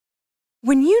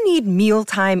When you need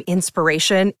mealtime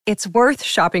inspiration, it's worth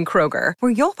shopping Kroger,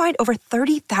 where you'll find over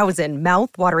 30,000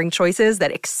 mouth-watering choices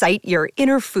that excite your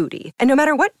inner foodie. And no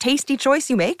matter what tasty choice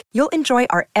you make, you'll enjoy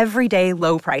our everyday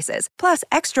low prices, plus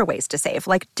extra ways to save,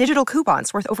 like digital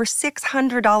coupons worth over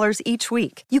 $600 each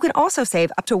week. You can also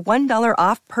save up to $1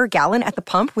 off per gallon at the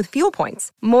pump with fuel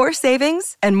points. More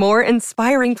savings and more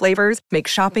inspiring flavors make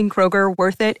shopping Kroger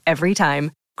worth it every time.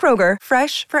 Kroger,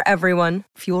 fresh for everyone.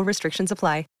 Fuel restrictions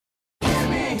apply.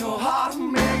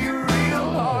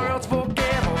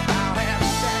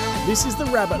 This is The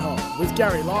Rabbit Hole with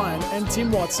Gary Lyon and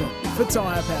Tim Watson for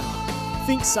Tyre Power.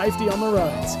 Think safety on the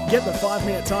roads. Get the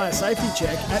 5-minute tyre safety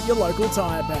check at your local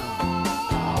Tyre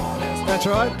Power. That's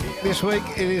right. This week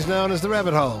it is known as The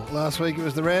Rabbit Hole. Last week it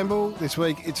was The Ramble. This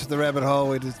week it's The Rabbit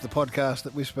Hole. It is the podcast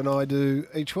that Wisp and I do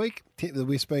each week. The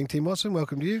Wisp being Tim Watson.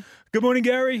 Welcome to you. Good morning,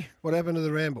 Gary. What happened to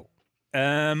The Ramble?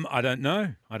 I don't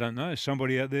know.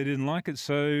 Somebody out there didn't like it,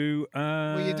 so...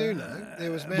 well, you do know.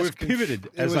 There was we've pivoted,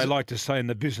 as they like to say in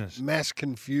the business. Mass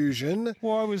confusion.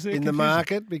 Why was there in confusion? The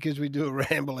market, because we do a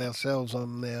ramble ourselves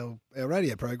on our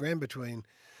radio program between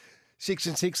 6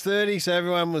 and 6:30, so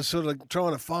everyone was sort of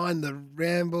trying to find the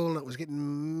ramble, and it was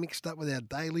getting mixed up with our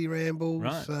daily ramble.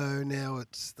 Right. So now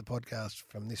it's the podcast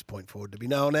from this point forward to be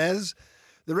known as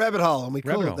The Rabbit Hole, and we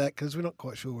call it that because we're not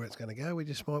quite sure where it's going to go. We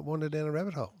just might wander down a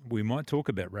rabbit hole. We might talk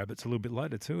about rabbits a little bit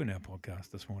later too in our podcast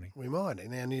this morning. We might,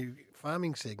 in our new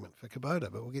farming segment for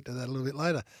Kubota, but we'll get to that a little bit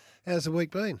later. How's the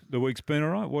week been? The week's been all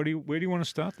right. Where do you want to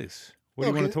start this? What do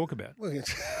you want to talk about?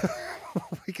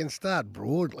 We can start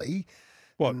broadly.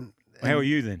 What? How are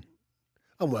you then?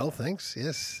 I'm well, thanks,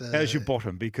 yes. How's your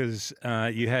bottom? Because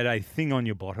you had a thing on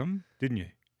your bottom, didn't you?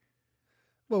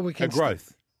 Well, we can... A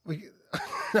growth.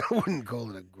 I wouldn't call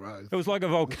it a growth. It was like a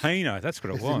volcano. That's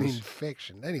what it was. An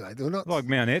infection. Anyway, they're not like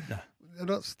Mount Etna. They're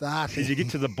not starting. Did you get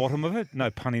to the bottom of it? No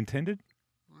pun intended.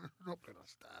 We're not going to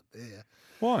start there.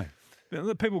 Why?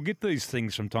 People get these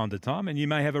things from time to time, and you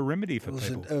may have a remedy for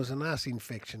people. It was a nasty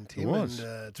infection, Tim. It was.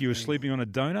 And, you were sleeping on a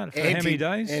donut for how many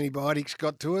days? Antibiotics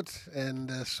got to it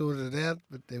and sorted it out,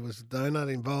 but there was a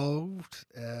donut involved.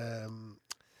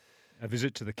 A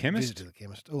visit to the chemist?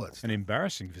 Oh, that's an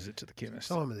embarrassing visit to the chemist.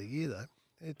 Time of the year, though.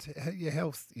 Your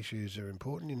health issues are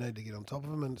important. You need to get on top of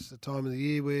them, and it's the time of the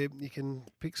year where you can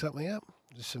pick something up.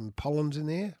 There's some pollens in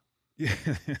there. Yeah,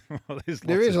 well,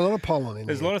 there is a lot of pollen in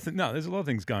there. There's a lot of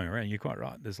things going around. You're quite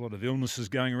right. There's a lot of illnesses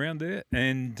going around there,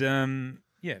 and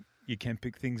you can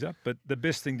pick things up. But the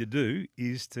best thing to do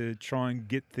is to try and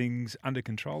get things under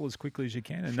control as quickly as you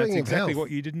can, and that's exactly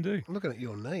what you didn't do. I'm looking at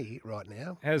your knee right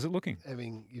now. How's it looking?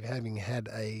 Having had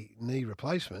a knee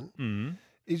replacement. Mm-hmm.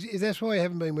 Is that why you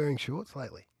haven't been wearing shorts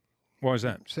lately? Why is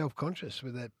that? Self-conscious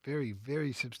with that very,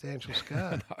 very substantial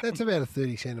scar. No. That's about a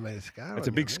 30-centimetre scar. It's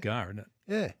a big scar, isn't it?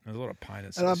 Yeah. There's a lot of pain.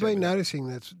 And I've been noticing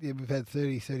that we've had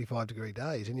 30, 35-degree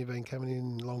days and you've been coming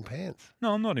in long pants.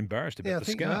 No, I'm not embarrassed about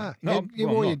the scar. You are. You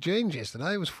wore your jeans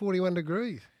yesterday. It was 41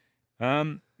 degrees.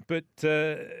 But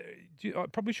I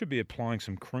probably should be applying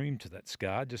some cream to that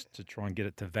scar just to try and get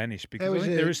it to vanish, because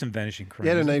there is some vanishing cream.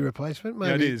 You had a knee replacement? Maybe,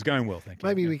 yeah, it is going well, thank you.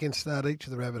 Maybe we can start each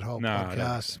of the Rabbit Hole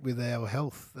podcasts with our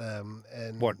health and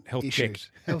health issues.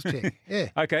 Check? Health check, yeah.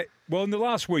 Okay. Well, in the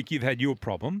last week you've had your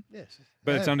problem. Yes.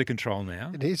 But it's under control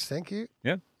now. It is, thank you.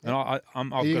 Yeah. And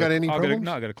Have got any problems?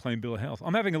 I've got a clean bill of health.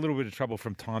 I'm having a little bit of trouble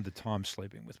from time to time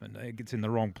sleeping with my knee. It gets in the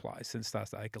wrong place and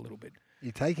starts to ache a little bit.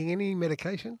 You taking any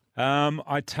medication?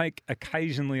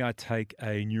 Occasionally I take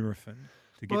a Nurofen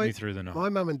to get me through the night. My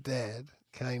mum and dad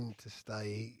came to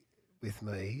stay with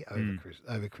me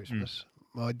over Christmas.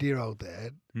 My dear old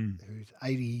dad, who's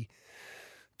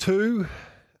 82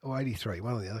 or 83,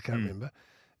 one or the other, I can't remember.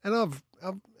 And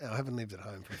I haven't lived at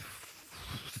home for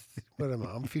what am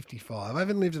I? I'm 55. I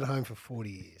haven't lived at home for 40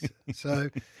 years. So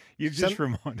you've just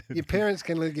reminded me. Your parents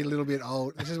can get a little bit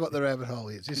old. This is what the Rabbit Hole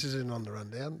is. This isn't on the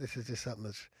rundown. This is just something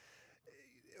that's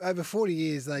over 40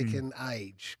 years they can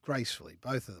age gracefully,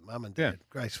 both of them, mum and dad,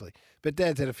 gracefully. But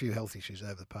dad's had a few health issues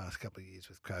over the past couple of years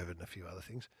with COVID and a few other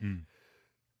things.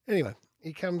 Anyway,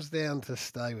 he comes down to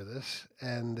stay with us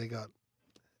and they got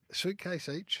a suitcase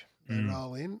each. They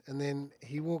roll in and then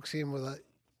he walks in with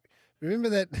remember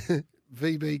that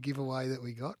VB giveaway that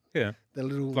we got? Yeah. The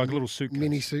little suitcase.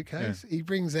 Mini suitcase. Yeah. He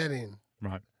brings that in.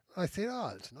 Right. I said,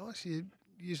 it's nice. You're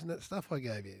using that stuff I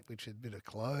gave you, which had a bit of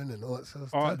cologne and all that sort of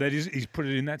stuff. Oh, he's put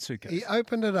it in that suitcase. He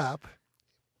opened it up.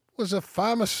 It was a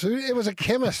pharmaceutical. It was a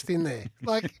chemist in there.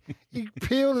 Like, he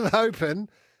peeled it open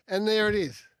and there it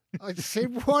is. I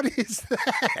said, what is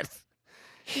that?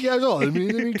 He goes, the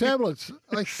new tablets.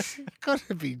 I said, got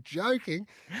to be joking.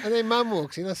 And then Mum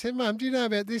walks in. I said, Mum, do you know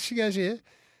about this? She goes, yeah.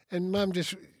 And Mum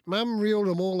Mum reeled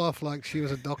them all off like she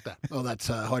was a doctor. Oh, that's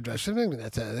hydrocephalus.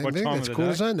 That's What time that's of the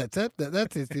day?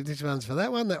 cortisone. This one's for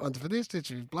that one. That one's for this.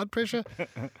 This is blood pressure.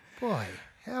 Boy,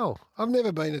 hell! I've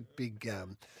never been a big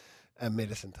a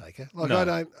medicine taker. Like No. I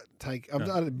don't take.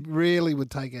 I rarely would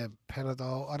take a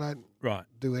Panadol. I don't Right.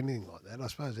 do anything like that. I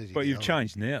suppose as you But get you've older.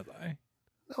 changed now, though.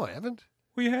 No, I haven't.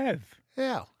 Well, you have.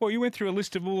 How? Well, you went through a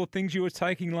list of all the things you were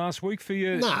taking last week for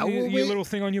your, No, your, well, your we- little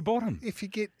thing on your bottom. If you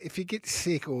get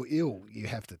sick or ill, you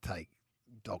have to take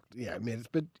medicine.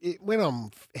 But when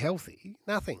I'm healthy,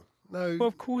 nothing. No. Well,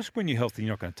 of course, when you're healthy,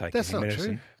 you're not going to take That's any not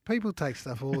medicine. true. People take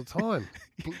stuff all the time.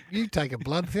 You take a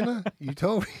blood thinner. You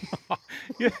told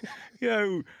me.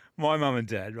 Yeah, my mum and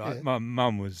dad, right? Yeah. My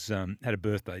mum was had a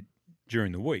birthday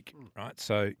during the week, right?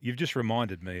 So you've just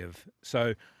reminded me of.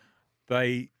 So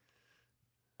I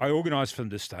organised for them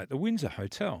to stay at the Windsor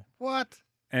Hotel, What?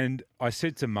 and I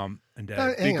said to mum and dad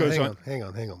Don't, hang because on.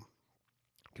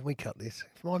 Can we cut this?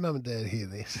 If my mum and dad hear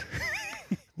this,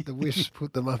 the Wisps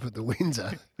put them up at the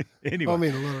Windsor. anyway, I'm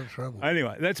in a lot of trouble.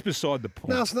 anyway, that's beside the point.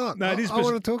 No, it's not. No, it is. I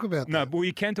want to talk about No, that. but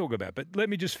we can talk about it. But let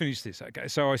me just finish this, okay?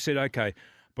 So I said, okay,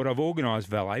 but I've organised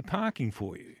valet parking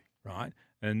for you, right?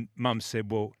 And Mum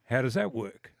said, well, how does that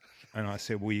work? And I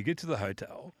said, well, you get to the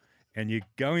hotel and you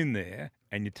go in there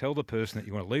and you tell the person that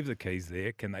you want to leave the keys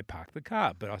there, can they park the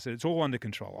car? But I said, it's all under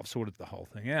control. I've sorted the whole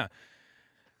thing out.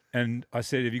 And I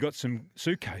said, have you got some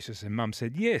suitcases? And Mum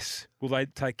said, yes. Will they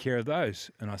take care of those?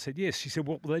 And I said, yes. She said,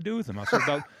 what will they do with them? I said,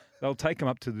 they'll take them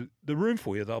up to the room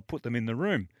for you. They'll put them in the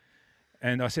room.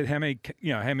 And I said, how many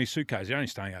suitcases? You're only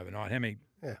staying overnight. How many?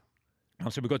 Yeah. I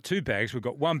said, we've got 2 bags. We've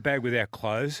got 1 bag with our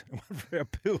clothes and 1 for our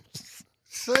pills.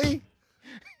 See?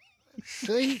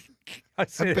 I A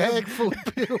said, bag full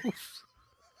of pills.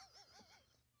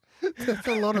 That's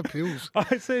a lot of pills.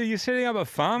 I said, you're setting up a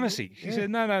pharmacy. She Yeah. said,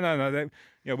 no.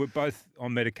 We're both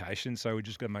on medication, so we're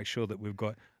just going to make sure that we've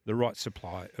got the right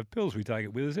supply of pills. We take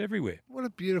it with us everywhere. What a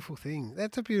beautiful thing.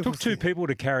 That's a beautiful Took 2 thing. people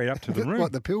to carry it up to the room.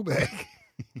 What, the pill bag?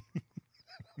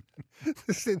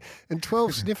 And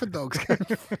 12 sniffer dogs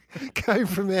came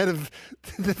from out of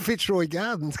the Fitzroy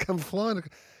Gardens, come flying.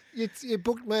 You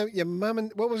booked your mum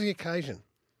and... What was the occasion?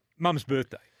 Mum's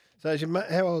birthday, So is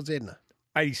how old's Edna?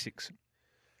 86.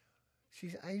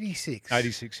 She's 86.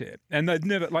 86, yeah. And they'd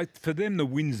never, like, for them, the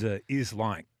Windsor is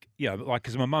like,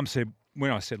 because my mum said,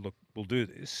 when I said, look, we'll do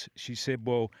this, she said,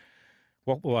 well,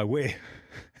 what will I wear?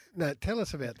 No, tell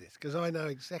us about this, because I know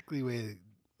exactly where...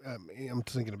 I'm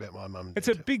thinking about my mum and It's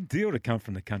a dad. big deal to come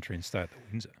from the country and stay at the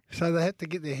Windsor. So they had to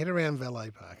get their head around valet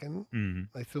parking. Mm.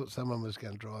 They thought someone was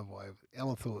going to drive away.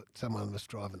 Alan thought someone was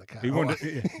driving the car. He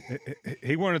away.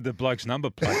 he wanted the bloke's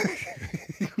number plate.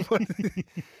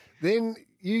 Then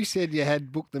you said you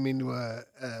had booked them into a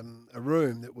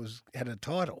room that had a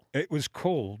title. It was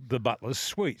called the Butler's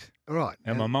Suite. Right.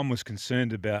 And my mum was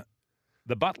concerned about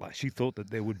the butler. She thought that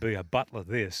there would be a butler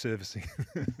there servicing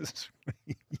the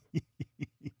suite.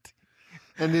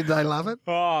 And did they love it?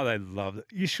 Oh, they loved it.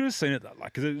 You should have seen it though,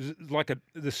 because it was like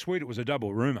the suite. It was a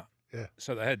double roomer. Yeah.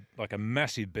 So they had like a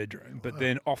massive bedroom, but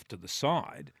then off to the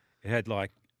side, it had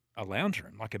like a lounge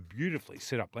room, like a beautifully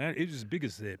set up lounge. It was as big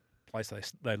as their place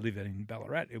they live in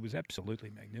Ballarat. It was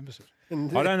absolutely magnificent.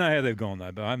 And I don't know how they've gone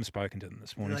though, but I haven't spoken to them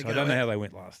this morning, they so I go don't know out? how they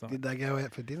went last night. Did they go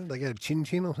out for dinner? They go to Chin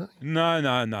Chin or something? No,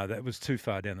 that was too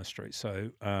far down the street. So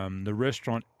the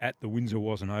restaurant at the Windsor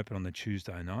wasn't open on the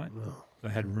Tuesday night. Oh. They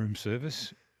had room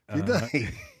service. Did they?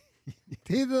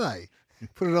 Did they?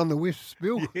 Put it on the Wisps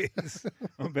bill? Yes.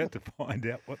 I'm about to find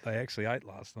out what they actually ate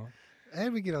last night. How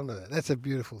did we get onto that? That's a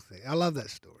beautiful thing. I love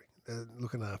that story.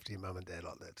 Looking after your mum and dad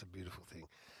like that's a beautiful thing.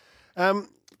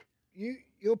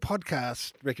 Your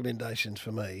podcast recommendations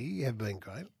for me have been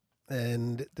great.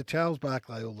 And the Charles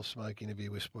Barkley All the Smoke interview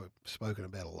was spoken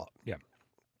about a lot. Yeah.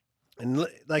 And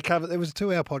they covered, it was a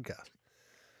 2-hour podcast.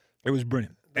 It was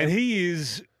brilliant. And he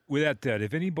is, without doubt,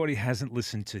 if anybody hasn't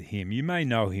listened to him, you may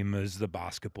know him as the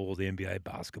NBA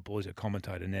basketball. He's a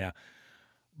commentator now.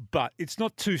 But it's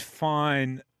not too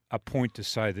fine a point to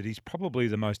say that he's probably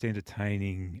the most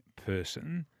entertaining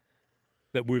person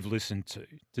that we've listened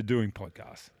to doing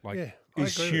podcasts. Like, Yeah, I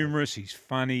he's agree with humorous, he's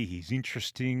funny, he's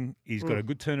interesting, he's got a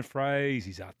good turn of phrase,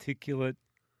 he's articulate,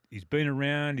 he's been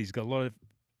around, he's got a lot of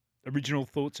original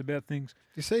thoughts about things.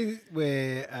 You see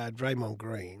where Draymond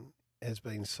Green has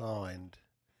been signed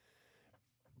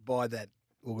by that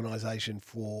organisation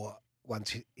for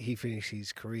once he finished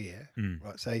his career,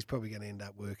 right? So he's probably going to end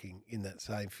up working in that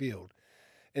same field.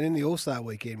 And in the All-Star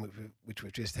weekend, which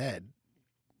we've just had,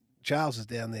 Charles is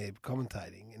down there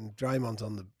commentating and Draymond's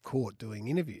on the court doing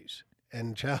interviews.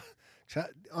 And Charles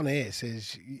on air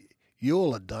says, "You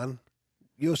all are done.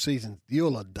 Your season, you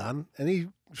all are done."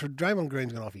 And Draymond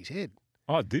Green's gone off his head.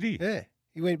 Oh, did he? Yeah.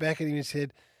 He went back and he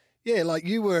said, yeah, like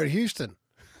you were at Houston.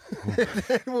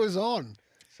 It was on.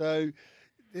 So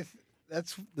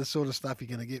that's the sort of stuff you're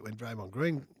going to get when Draymond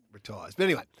Green retires. But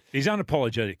anyway. He's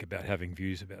unapologetic about having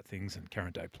views about things and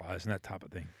current day players and that type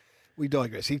of thing. We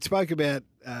digress. He spoke about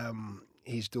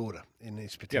his daughter in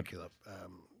this particular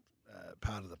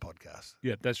part of the podcast.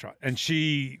 Yeah, that's right. And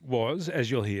she was,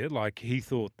 as you'll hear, like he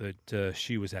thought that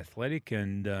she was athletic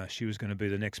and she was going to be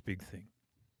the next big thing.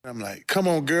 I'm like, come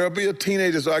on, girl, be a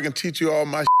teenager so I can teach you all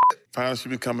my shit. Finally, she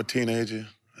become a teenager.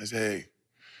 I said,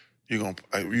 hey,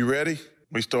 you ready?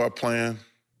 We start playing.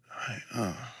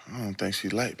 I don't think she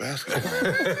like basketball.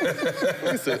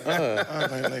 He said, I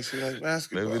don't think she like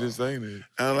basketball. Maybe this ain't it.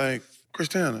 And I'm like,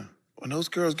 Christiana, when those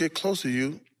girls get close to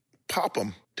you, pop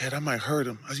them. Dad, I might hurt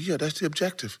them. I said, yeah, that's the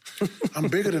objective. I'm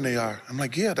bigger than they are. I'm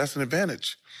like, yeah, that's an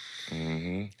advantage.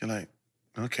 Mm-hmm. You're like,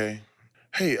 okay.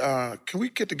 Hey, can we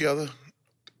get together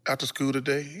after school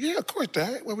today? Yeah, of course,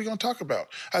 Dad. What are we going to talk about?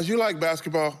 As you like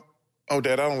basketball? Oh,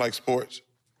 Dad, I don't like sports.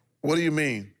 What do you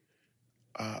mean?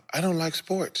 I don't like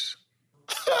sports.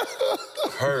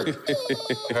 Hurt. I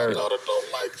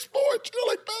don't like sports. You don't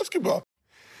like basketball.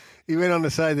 He went on to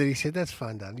say that he said, that's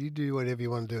fun done. You do whatever you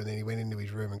want to do. And then he went into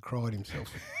his room and cried himself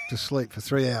to sleep for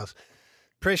 3 hours.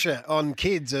 Pressure on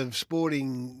kids of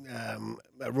sporting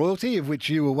royalty, of which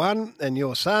you were one, and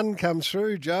your son comes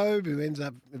through, Job, who ends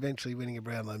up eventually winning a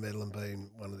Brownlow medal and being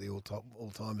one of the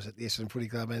all-timers at the Essendon Footy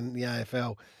Club and the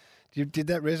AFL. Did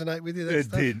that resonate with you?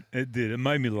 It did. It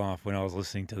made me laugh when I was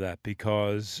listening to that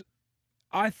because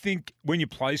I think when you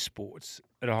play sports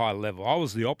at a high level, I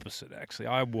was the opposite, actually.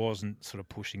 I wasn't sort of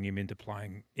pushing him into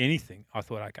playing anything. I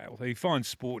thought, okay, well, he finds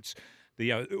sports.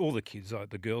 All the kids,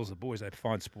 the girls, the boys, they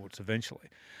find sports eventually.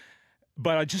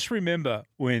 But I just remember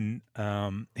when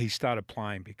he started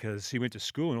playing because he went to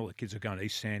school and all the kids were going to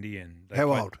East Sandy. And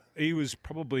How old? He was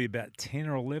probably about 10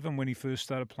 or 11 when he first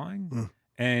started playing. Mm.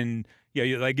 And,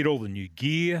 they get all the new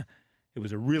gear. It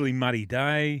was a really muddy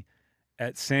day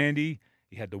at Sandy.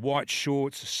 He had the white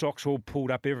shorts, the socks all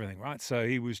pulled up, everything, right? So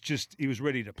he was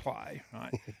ready to play,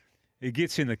 right? He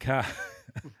gets in the car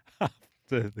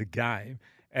after the game.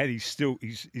 And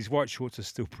his white shorts are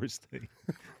still pristine.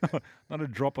 Not a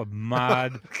drop of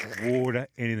mud, water,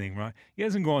 anything, right? He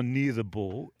hasn't gone near the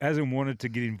ball, hasn't wanted to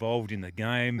get involved in the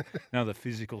game, none of the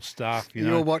physical stuff,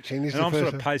 You're watching this. And I'm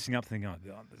sort of pacing up thinking,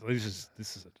 this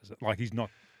is it. Like he's not.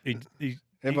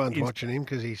 Everyone's watching him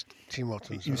because he's Tim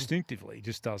Watson's son. Instinctively, he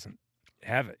just doesn't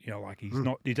have it. Like he's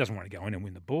not. He doesn't want to go in and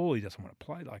win the ball. He doesn't want to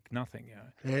play. Like nothing.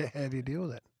 How do you deal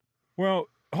with that? Well,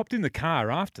 I hopped in the car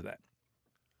after that.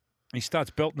 He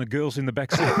starts belting the girls in the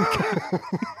back seat.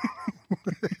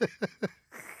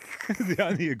 The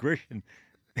only aggression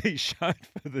he showed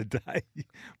for the day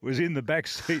was in the back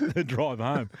seat the drive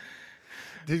home.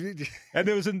 And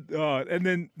there was and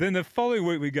then the following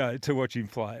week we go to watch him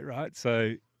play, right?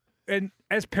 So, and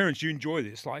as parents, you enjoy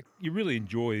this. Like you really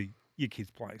enjoy your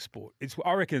kids playing sport.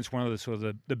 I reckon it's one of the sort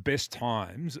of the best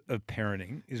times of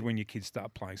parenting is when your kids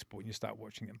start playing sport and you start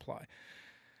watching them play.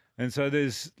 And so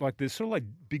there's sort of like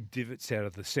big divots out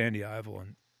of the Sandy Oval,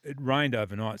 and it rained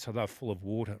overnight, so they're full of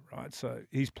water, right? So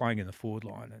he's playing in the forward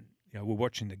line, and we're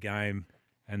watching the game,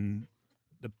 and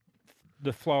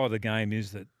the flow of the game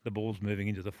is that the ball's moving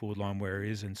into the forward line where he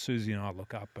is, and Susie and I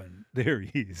look up, and there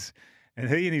he is, and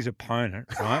he and his opponent,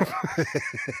 right,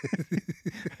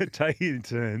 are taking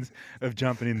turns of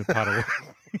jumping in the puddle.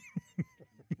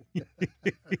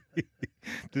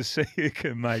 To see who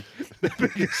can make the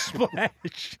biggest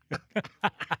splash.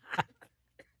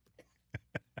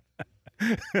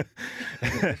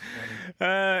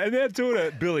 And their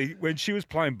daughter, Billy, when she was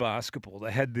playing basketball,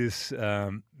 they had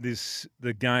the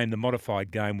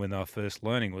modified game when they were first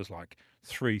learning was like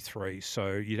 3-3.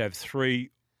 So you'd have 3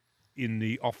 in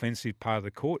the offensive part of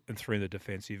the court and 3 in the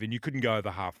defensive, and you couldn't go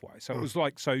over halfway. So it was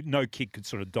so no kid could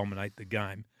sort of dominate the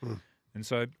game. And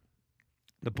so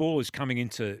the ball is coming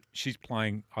into,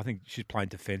 I think she's playing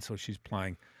defense or she's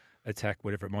playing attack,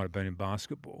 whatever it might have been in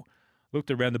basketball. Looked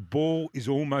around, the ball is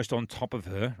almost on top of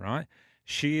her, right?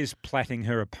 She is plaiting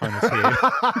her opponent's hair.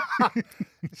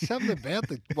 Something about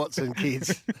the Watson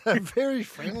kids. They're very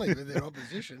friendly with their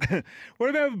opposition.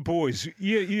 What about boys?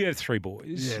 You have 3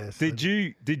 boys. Yes. Did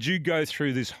you go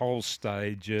through this whole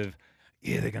stage of,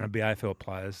 they're going to be AFL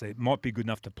players. They might be good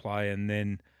enough to play and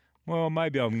then, well,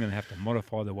 maybe I'm going to have to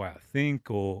modify the way I think,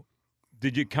 or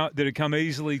did it come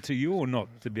easily to you or not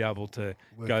to be able to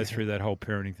go through that whole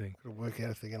parenting thing? Got to work out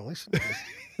if they're going to listen to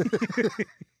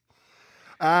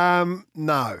this.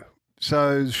 No.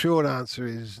 So the short answer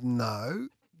is no.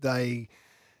 They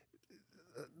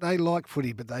like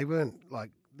footy, but they weren't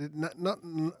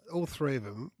All three of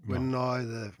them were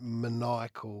neither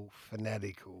maniacal,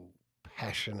 fanatical,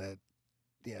 passionate.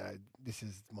 This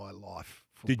is my life.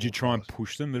 Did you try and players.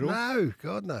 push them at all? No,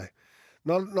 God, no.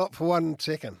 Not for 1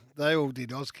 second. They all did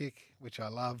Auskick, which I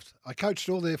loved. I coached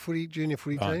all their junior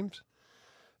footy teams,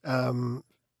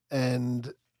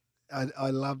 and I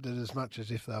loved it as much as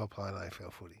if they were playing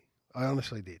AFL footy. I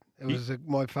honestly did. It was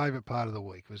my favourite part of the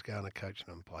week was going to coach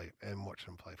them and watch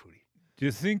them play footy. Do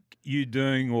you think you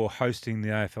doing or hosting the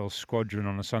AFL squadron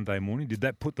on a Sunday morning, did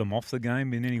that put them off the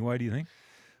game in any way, do you think?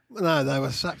 No, they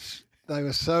were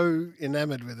so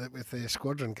enamoured with it with their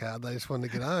squadron card, they just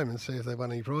wanted to get home and see if they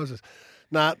won any prizes.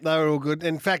 No, they were all good.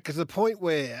 In fact, because the point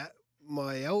where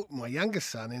my youngest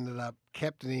son ended up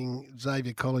captaining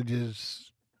Xavier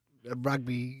College's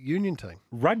rugby union team.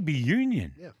 Rugby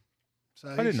union? Yeah. So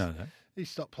I didn't know that. He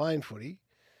stopped playing footy,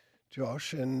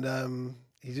 Josh, and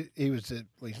he was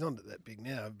he's not that big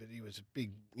now, but he was a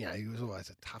big, he was always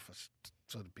the toughest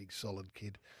sort of big solid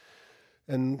kid.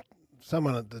 And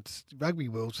someone at the rugby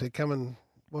world said, "Come and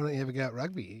why don't you ever go at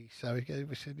rugby?" So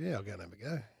we said, "Yeah, I'll go and have a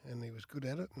go." And he was good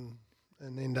at it, and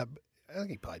ended up. I think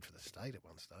he played for the state at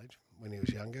one stage when he was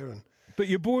younger. But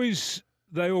your boys,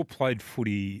 they all played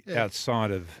footy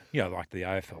outside of like the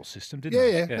AFL system, didn't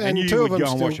they? Yeah. And you would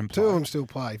go and watch them play. Two of them still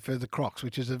play for the Crocs,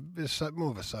 which is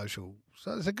more of a social.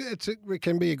 So it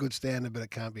can be a good standard, but it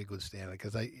can't be a good standard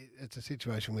because it's a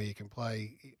situation where you can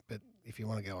play, but if you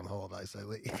want to go on holidays, they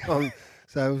let you go on.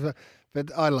 So,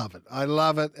 but I love it. I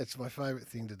love it. It's my favourite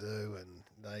thing to do, and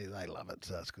they love it.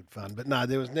 So it's good fun. But no,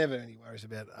 there was never any worries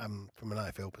about from an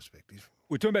AFL perspective.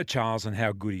 We're talking about Charles and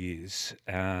how good he is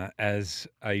as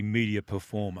a media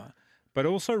performer, but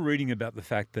also reading about the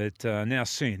fact that now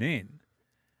CNN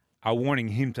are wanting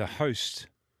him to host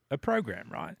a program,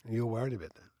 right? You're worried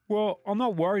about that? Well, I'm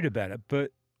not worried about it,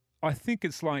 but I think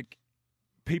it's like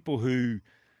people who,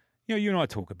 you and I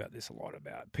talk about this a lot,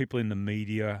 about people in the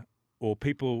media or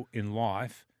people in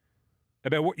life,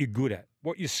 about what you're good at,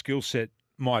 what your skill set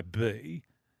might be,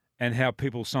 and how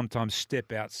people sometimes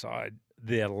step outside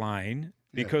their lane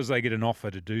because they get an offer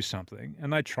to do something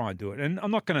and they try and do it. And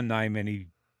I'm not going to name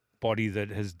anybody that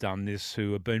has done this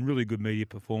who have been really good media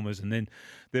performers and then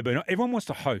everyone wants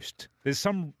to host. There's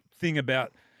something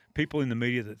about people in the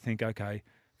media that think, okay,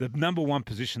 the number one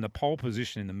position, the pole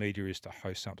position in the media is to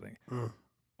host something.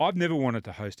 I've never wanted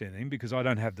to host anything because I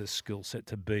don't have the skill set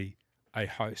to be a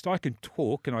host. I can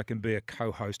talk and I can be a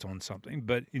co-host on something,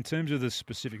 but in terms of the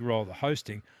specific role of the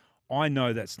hosting, I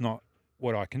know that's not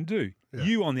what I can do. Yeah.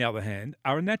 You, on the other hand,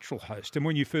 are a natural host. And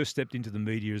when you first stepped into the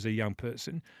media as a young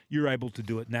person, you're able to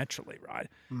do it naturally, right?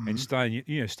 Mm-hmm. And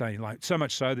staying late. So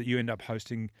much so that you end up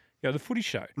hosting the footy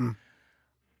show. Mm.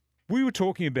 We were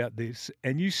talking about this,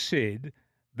 and you said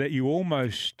that you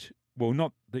almost,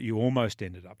 not that you almost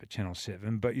ended up at Channel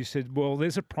 7, but you said,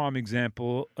 there's a prime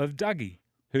example of Dougie,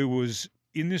 who was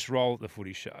in this role at the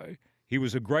footy show. He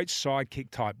was a great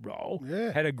sidekick type role,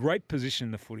 had a great position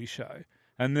in the footy show,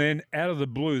 and then out of the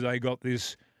blue, they got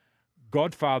this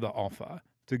Godfather offer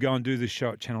to go and do this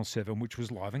show at Channel 7, which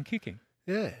was Live and Kicking.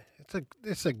 Yeah,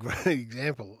 it's a great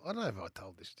example. I don't know if I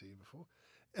told this to you before.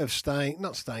 Of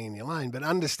not staying in your lane, but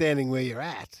understanding where you're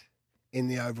at in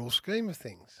the overall scheme of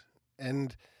things.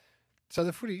 And so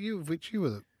the footy, you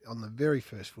were on the very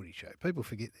first footy show. People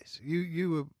forget this. You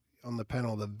were on the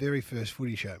panel of the very first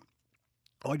footy show.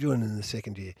 I joined in the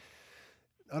second year.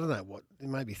 I don't know what,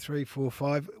 maybe 3, 4,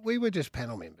 5. We were just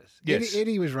panel members. Yes.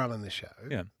 Eddie was running the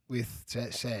show with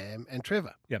Sam and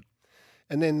Trevor. Yep.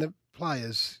 And then the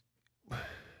players...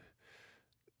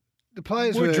 The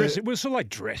players were dressed. It was sort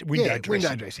of like window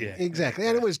dressing. Yeah, exactly.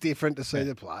 And it was different to see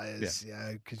the players,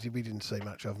 because we didn't see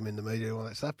much of them in the media and all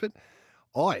that stuff. But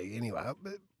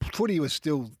footy was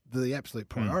still the absolute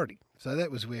priority. So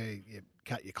that was where you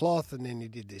cut your cloth, and then you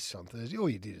did this on Thursday. All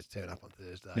you did is turn up on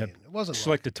Thursday. Yep. And it wasn't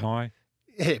select a tie.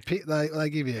 Yeah, they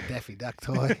give you a Daffy Duck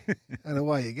tie, and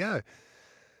away you go.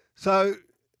 So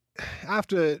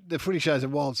after the footy show's a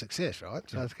wild success, right?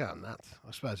 So it's going nuts.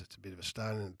 I suppose it's a bit of a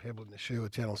stone and a pebble in the shoe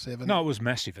of Channel 7. No, it was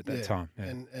massive at that time.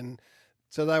 Yeah. And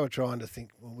so they were trying to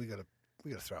think, we got to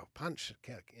throw a punch,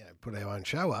 put our own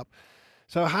show up.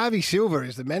 So Harvey Silver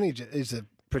is the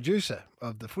producer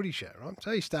of the footy show, right?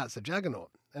 So he starts the Juggernaut,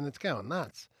 and it's going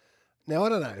nuts. Now I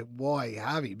don't know why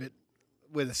Harvey, but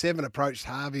whether 7 approached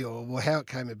Harvey or how it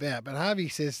came about, but Harvey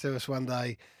says to us one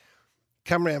day,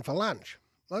 "Come round for lunch."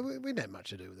 Like we didn't have much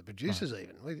to do with the producers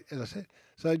even, as I said.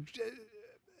 So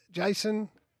Jason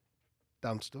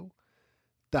Dunstall,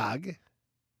 Doug,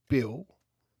 Bill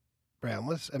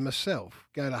Brownless and myself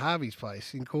go to Harvey's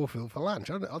place in Caulfield for lunch.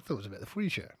 I thought it was about the footy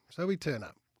show. So we turn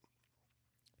up.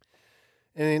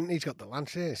 And then he's got the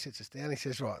lunch there. He sits us down. He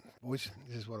says, "Right, boys,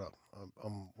 this is what I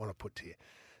want to put to you.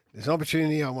 There's an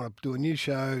opportunity. I want to do a new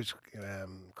show. It's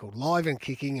called Live and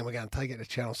Kicking, and we're going to take it to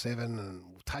Channel 7, and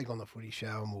we'll take on the footy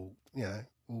show, and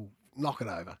we'll knock it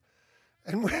over."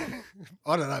 And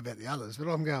I don't know about the others, but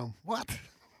I'm going, what?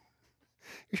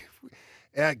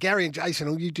 Gary and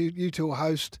Jason, you two will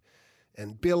host,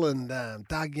 and Bill and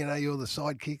Doug, you're the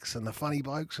sidekicks and the funny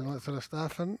blokes and all that sort of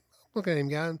stuff. And look at him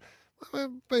going, we've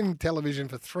been in television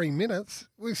for 3 minutes.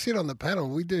 We sit on the panel.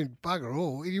 We do bugger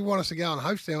all. You want us to go and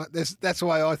host that's the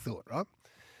way I thought, right?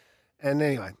 And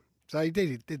anyway, so he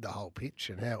did the whole pitch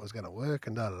and how it was going to work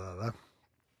and da-da-da-da.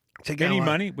 Any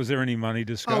money? Was there any money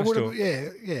discussed? Yeah.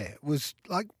 It was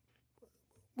like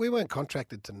we weren't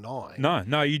contracted to 9.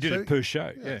 No, you did it per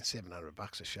show. Yeah,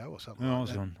 $700 a show or something. No,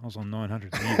 like I was on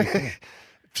 900. The year before.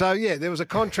 So there was a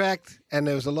contract, and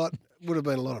there was would have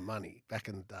been a lot of money back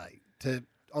in the day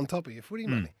on top of your footy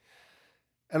money.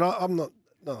 And I'm not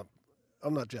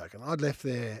joking. I'd left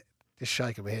there just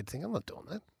shaking my head, thinking I'm not doing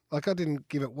that. Like I didn't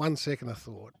give it 1 second of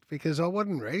thought because I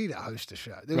wasn't ready to host a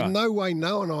show. There was no way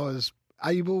knowing I was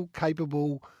able,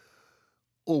 capable,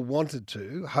 or wanted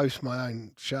to host my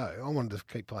own show. I wanted to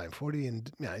keep playing footy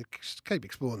and keep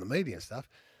exploring the media and stuff.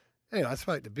 Anyway, I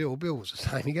spoke to Bill. Bill was the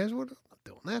same. He goes, "Well, I'm not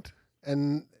doing that."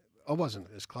 And I wasn't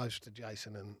as close to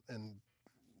Jason and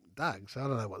Doug, so I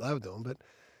don't know what they were doing, but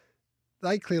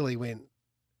they clearly went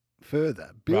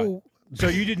further. Bill. Right. So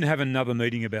you didn't have another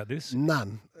meeting about this?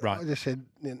 None. Right. I just said,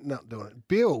 not doing it.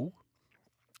 Bill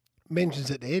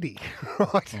mentions it to Eddie,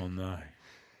 right? Oh, no.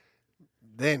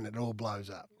 Then it all blows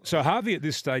up. So Harvey at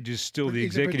this stage is still the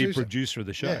executive producer of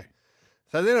the show. Yeah.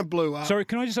 So then it blew up. Sorry,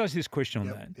 can I just ask this question on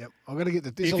that? Yep. I've got to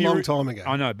get this a long time ago.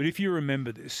 I know, but if you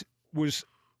remember this, was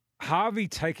Harvey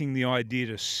taking the idea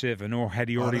to 7, or had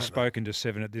he already spoken to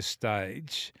 7 at this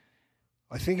stage?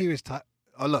 I think he was.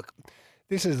 Look,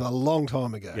 this is a long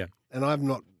time ago, and I've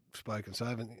not spoken, so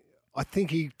I think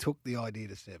he took the idea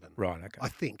to 7. Right. Okay. I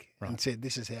think, right. And said,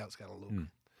 "This is how it's going to look."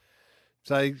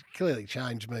 So he clearly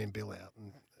changed me and Bill out,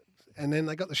 and then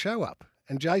they got the show up,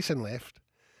 and Jason left,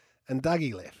 and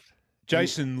Dougie left.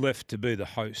 Jason left to be the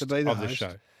host of the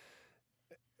show.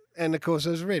 And, of course,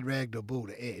 it was red rag to bull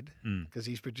to Ed because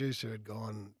his producer had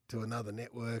gone to another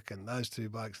network and those two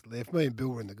blokes left. Me and Bill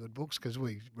were in the good books because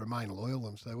we remain loyal,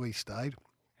 and so we stayed.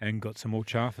 And got some more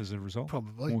chaff as a result?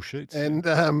 Probably. More shoots. And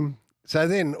so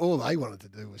then all they wanted to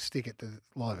do was stick it to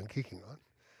Live and Kicking, right?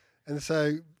 And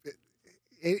so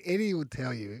Eddie would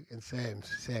tell you, and Sam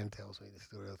tells me the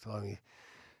story all the time,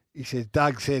 he says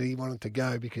Doug said he wanted to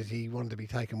go because he wanted to be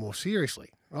taken more seriously,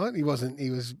 right? He was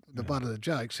the butt of the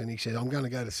jokes, and he said, "I'm going to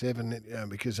go to 7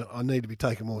 because I need to be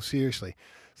taken more seriously."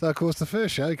 So, of course, the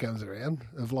first show comes around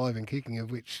of Live and Kicking,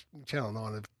 of which Channel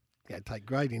 9 take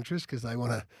great interest because they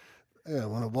want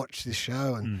to watch this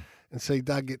show and see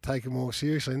Doug get taken more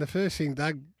seriously. And the first thing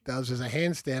Doug does is a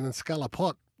handstand and scull a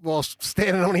pot whilst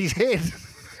standing on his head.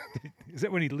 Is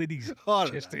that when he lit his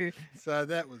chest hair? So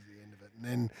that was the end of it. And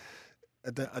then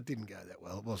it didn't go that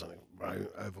well. It wasn't an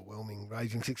overwhelming,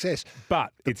 raging success.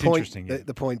 But it's interesting.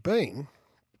 The point being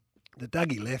that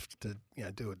Dougie left to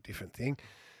do a different thing.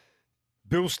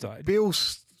 Bill stayed. Bill,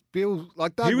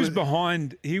 like Doug he was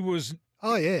behind. He was.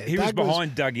 Oh yeah, he was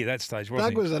behind Dougie at that stage,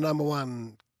 wasn't he? Doug was the number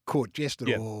one court jester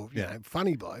or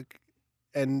funny bloke,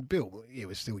 and Bill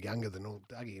was still younger than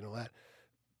Dougie and all that.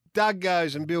 Doug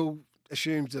goes and Bill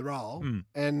assumes the role,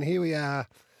 and here we are.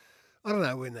 I don't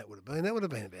know when that would have been. That would have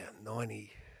been about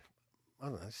 90, I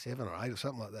don't know, 7 or 8 or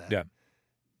something like that. Yeah.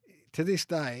 To this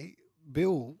day,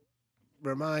 Bill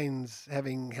remains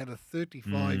having had a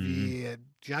 35-year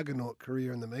juggernaut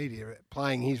career in the media,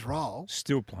 playing his role.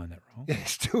 Still playing that role. Yeah,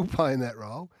 still playing that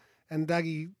role. And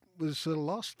Dougie was sort of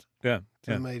lost to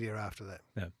the media after that.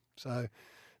 Yeah. So,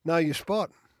 know your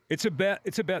spot. It's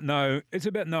about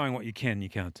knowing what you can and you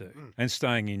can't do, and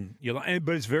staying in your lane.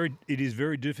 But it is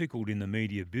very difficult in the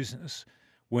media business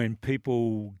when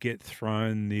people get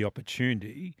thrown the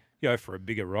opportunity, for a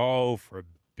bigger role, for a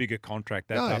bigger contract,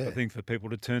 that type of thing, for people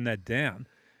to turn that down,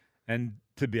 and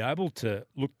to be able to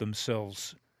look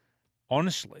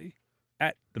honestly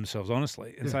at themselves and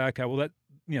say, okay, well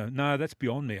no, that's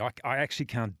beyond me. I actually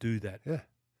can't do that. Yeah,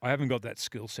 I haven't got that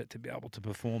skill set to be able to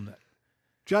perform that.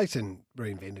 Jason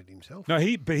reinvented himself. No,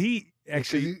 he's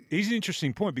an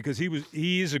interesting point because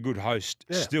he is a good host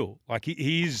still. Like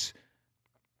he is,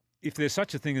 if there's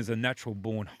such a thing as a natural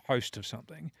born host of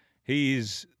something, he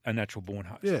is a natural born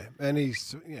host. Yeah, and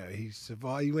he's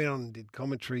survived. He went on and did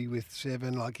commentary with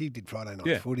 7, like he did Friday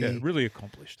Night Footy. Yeah, really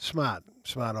accomplished. Smart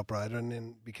operator, and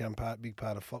then become big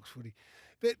part of Fox Footy.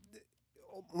 But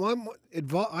my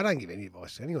advice, I don't give any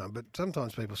advice to anyone, but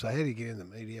sometimes people say, "How do you get in the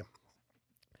media?"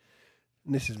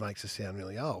 and this makes us sound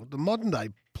really old, the modern day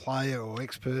player or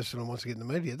ex-person who wants to get in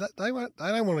the media, they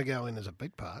don't want to go in as a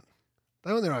big part.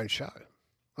 They want their own show.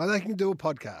 Like they can do a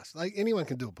podcast. Anyone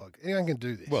can do a podcast. Anyone can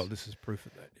do this. Well, this is proof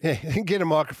of that. Yeah, they can get a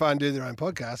microphone, do their own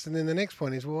podcast, and then the next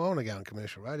point is, well, I want to go on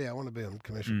commercial radio. I want to be on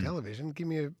commercial television. Give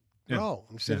me a role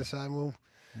instead of saying, well,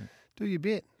 do your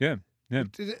bit. Yeah, yeah.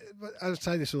 I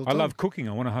say this all the I time. love cooking.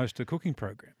 I want to host a cooking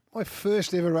program. My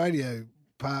first ever radio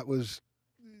part was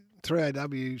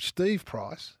 3AW Steve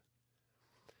Price,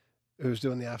 who was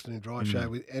doing the afternoon drive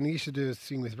show, and he used to do a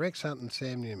thing with Rex Hunt and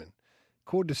Sam Newman,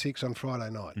 5:45 on Friday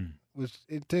night.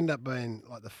 It turned up being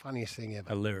like the funniest thing ever.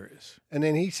 Hilarious. And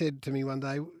then he said to me one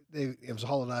day, it was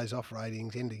holidays, off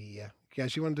ratings, end of year. He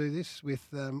goes, "You want to do this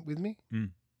with me?"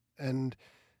 And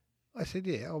I said,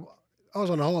 "Yeah." I was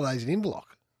on holidays in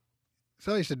Inverloch,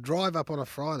 so I used to drive up on a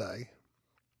Friday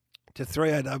to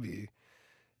 3AW,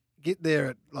 get there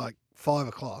at like 5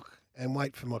 o'clock, and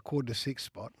wait for my 5:45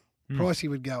 spot. Pricey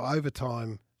would go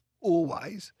overtime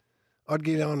always. I'd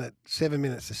get on at 7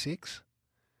 minutes to 6.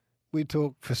 We'd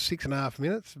talk for 6.5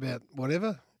 minutes about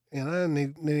whatever, and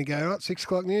then he'd go, right, 6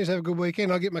 o'clock news, have a good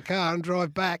weekend. I'd get my car and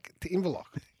drive back to Inverloch.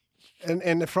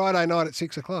 and the Friday night at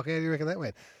 6 o'clock, how do you reckon that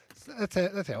went? That's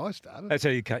how I started. That's how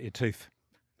you cut your teeth.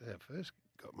 That's how I first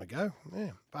got my go,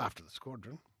 yeah. After the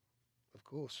squadron, of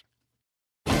course.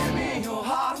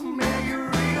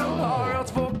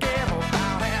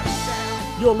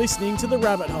 You're listening to The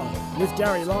Rabbit Hole with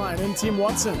Gary Lyon and Tim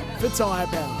Watson for Tyre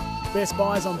Power. Best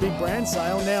buys on big brand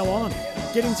sale now on.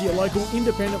 Get into your local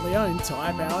independently owned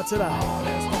Tyre Power today.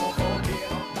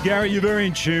 Gary, you're very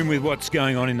in tune with what's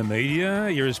going on in the media.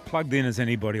 You're as plugged in as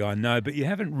anybody I know, but you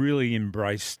haven't really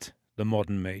embraced the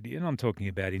modern media. And I'm talking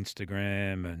about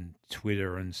Instagram and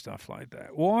Twitter and stuff like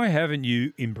that. Why haven't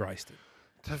you embraced it?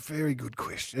 It's a very good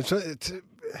question.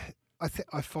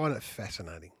 I find it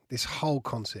fascinating, this whole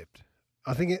concept.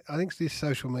 I think this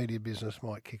social media business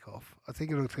might kick off. I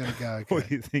think it's going to go okay. What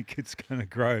do you think it's going to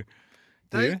grow?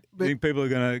 Do you think people are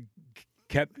going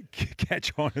to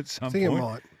catch on at some point? I think it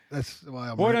might. That's the way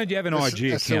I'm Why don't you have an IG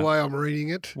account? That's the way I'm reading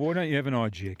it. Why don't you have an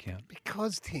IG account?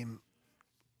 Because, Tim...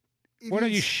 Why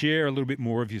don't you share a little bit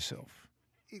more of yourself?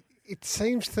 It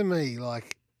seems to me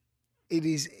like it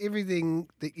is everything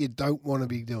that you don't want to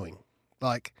be doing.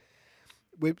 Like,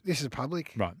 this is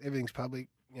public. Right. Everything's public.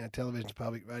 You know, television's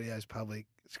public, radio's public.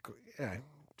 It's, you know,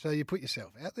 so you put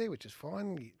yourself out there, which is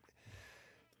fine.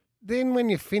 Then when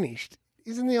you're finished,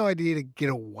 isn't the idea to get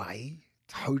away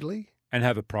totally? And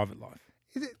have a private life.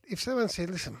 If someone said,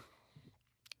 listen,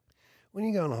 when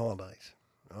you go on holidays,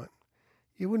 right,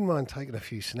 you wouldn't mind taking a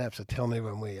few snaps of telling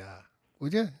everyone where you are,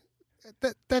 would you?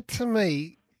 That to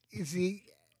me is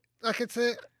it's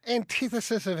the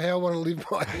antithesis of how I want to live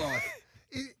my life.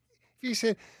 If you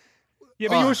said... Yeah,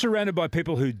 but you're surrounded by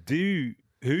people who do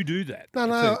that.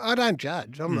 No, I don't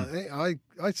judge. I'm not,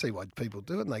 I see why people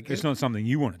do it and they get It's not something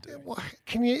you want to do.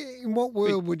 In what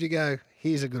world would you go,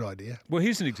 here's a good idea? Well,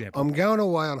 here's an example. I'm going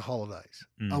away on holidays.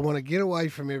 I want to get away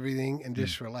from everything and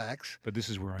just relax. But this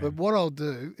is where I am. But what I'll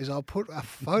do is I'll put a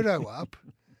photo up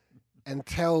and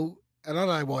tell, and I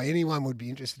don't know why anyone would be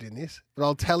interested in this, but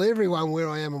I'll tell everyone where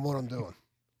I am and what I'm doing.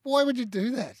 Why would you do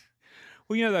that?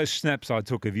 Well, you know those snaps I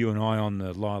took of you and I on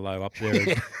the Lilo up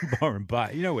there at Byron Bay?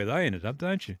 You know where they ended up,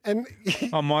 don't you? And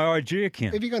on my IG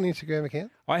account. Have you got an Instagram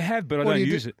account? I have, but I don't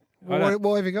use it. Why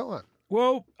have you got one?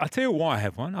 Well, I'll tell you why I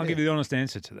have one. I'll give you the honest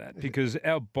answer to that. Because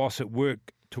our boss at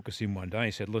work took us in one day.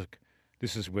 He said, look,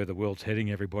 this is where the world's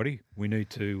heading, everybody. We need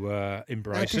to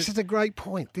embrace it. This is a great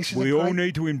point. We all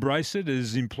need to embrace it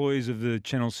as employees of the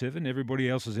Channel 7. Everybody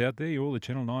else is out there. All the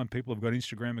Channel 9 people have got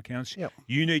Instagram accounts. Yep.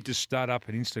 You need to start up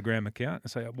an Instagram account. I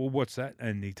say, well, what's that?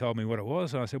 And he told me what it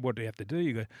was. And I said, what do you have to do?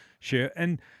 You go, share.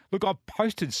 And look, I've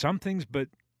posted some things, but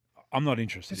I'm not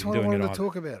interested in doing it That's what I wanted either. to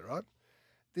talk about,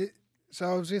 right?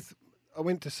 So I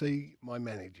went to see my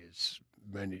managers,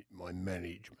 my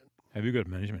management. Have you got a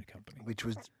management company? Which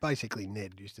was basically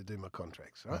Ned used to do my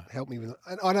contracts, right? Help me with,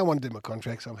 and I don't want to do my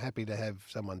contracts. I'm happy to have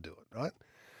someone do it, right?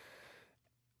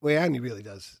 Where he only really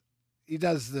does, he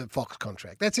does the Fox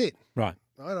contract. That's it, right?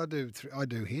 I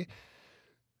do here.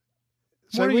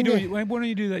 So why don't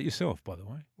you do that yourself? By the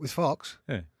way, with Fox,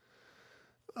 yeah.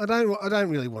 I don't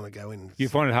really want to go in. You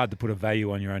find it hard to put a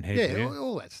value on your own head, yeah,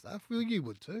 all that stuff. Well, you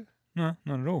would too. No,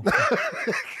 not at all.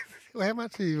 Well, how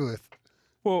much are you worth?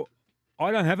 Well, I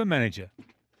don't have a manager.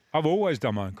 I've always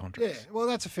done my own contracts. Yeah, well,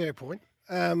 that's a fair point.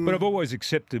 But I've always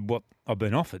accepted what I've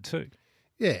been offered too.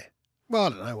 Yeah. Well, I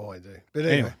don't know why I do. But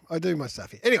anyway, I do my stuff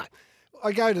here. Anyway,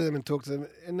 I go to them and talk to them,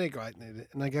 and they're great. And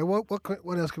they go,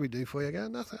 what else can we do for you? I go,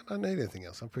 nothing. I don't need anything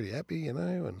else. I'm pretty happy, you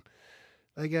know. And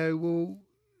they go, well,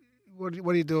 what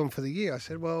are you doing for the year? I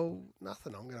said, well,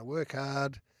 nothing. I'm going to work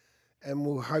hard and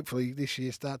we'll hopefully this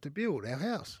year start to build our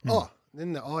house. Oh,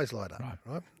 then the eyes light up,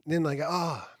 right? Then they go,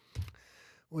 well,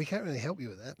 we can't really help you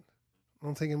with that.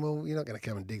 I'm thinking, well, you're not going to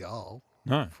come and dig a hole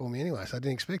for me anyway, so I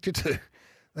didn't expect you to.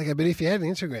 They go, but if you had an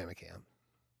Instagram account,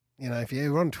 if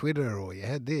you were on Twitter or you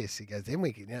had this, he goes, then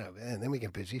we can, and then we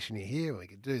can position you here and we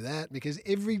can do that, because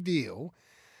every deal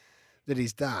that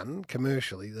is done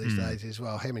commercially these days is,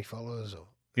 well, how many followers or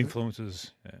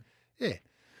influencers? Yeah.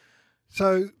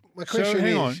 So my question hang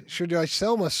is, on. should I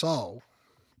sell my soul?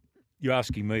 You're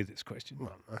asking me this question.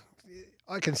 Well,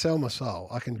 I can sell my soul.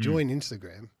 I can join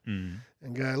Instagram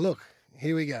and go, look,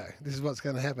 here we go. This is what's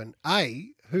going to happen.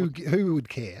 Who would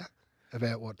care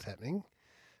about what's happening?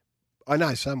 I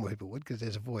know some people would, because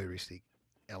there's a voyeuristic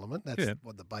element. That's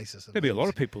what the basis of it is. There'd be a lot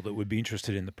of people that would be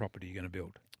interested in the property you're going to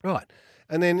build. Right.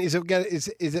 And then is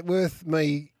it worth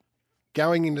me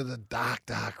going into the dark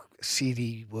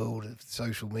city world of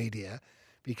social media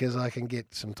because I can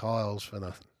get some tiles for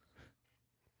nothing?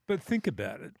 But think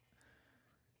about it.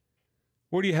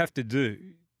 What do you have to do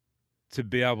to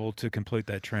be able to complete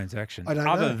that transaction? I don't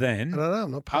know. I don't know.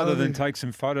 I'm not part other of than it. take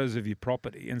some photos of your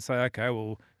property and say, okay,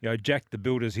 well, Jack the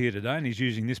builder's here today and he's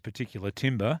using this particular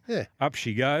timber. Yeah. Up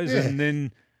she goes, and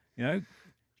then,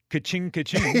 ka-ching,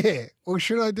 ka-ching. Yeah. Well,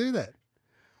 should I do that?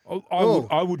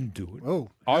 I wouldn't do it. Oh.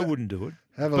 I wouldn't do it.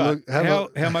 Have a But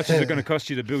look. how much is it going to cost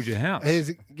you to build your house?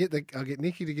 I'll get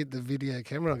Nikki to get the video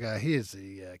camera. I'll go, here's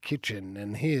the kitchen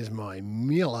and here's my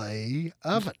Miele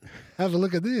oven. Have a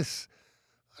look at this.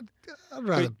 I'd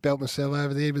rather belt myself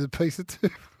over the head with a piece of two.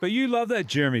 But you love that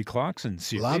Jeremy Clarkson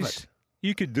series. Love it.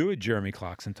 You could do a Jeremy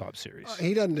Clarkson type series.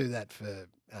 He doesn't do that for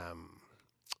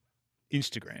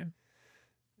Instagram.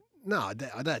 No,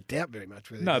 I don't doubt very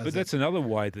much. Whether he No, does but that. that's another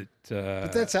way that.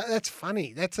 But that's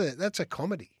funny. That's a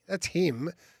comedy. That's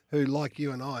him who, like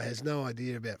you and I, has no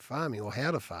idea about farming or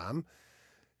how to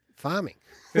farming.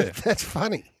 Yeah. That's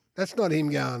funny. That's not him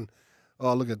going,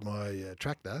 oh, look at my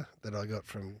tractor that I got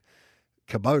from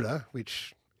Kubota,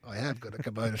 which I have got a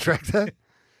Kubota tractor.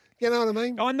 You know what I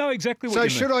mean? I know exactly what So you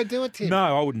mean. should I do it, Tim?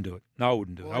 No, I wouldn't do it. No, I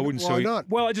wouldn't do it. I wouldn't why sell you. not?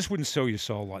 Well, I just wouldn't sell your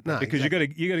soul like that No, because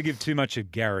exactly. you got to give too much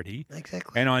of Garrity.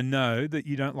 Exactly. And I know that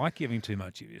you don't like giving too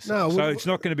much of yourself. No, so it's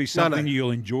not going to be no. something you'll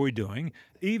enjoy doing,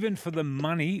 even for the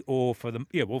money or for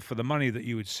the money that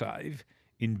you would save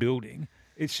in building.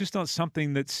 It's just not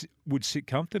something that would sit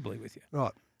comfortably with you.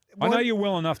 Right. I know you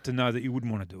well enough to know that you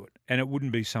wouldn't want to do it, and it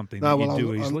wouldn't be something No, that well, you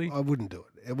do easily. I wouldn't do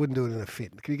it. I wouldn't do it in a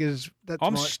fit because that's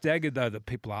I'm staggered though that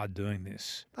people are doing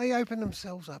this. they open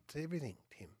themselves up to everything,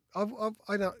 Tim.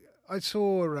 I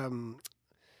saw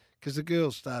because the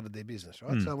girls started their business,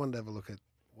 right? So I wanted to have a look at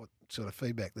what sort of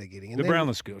feedback they're getting. And The then-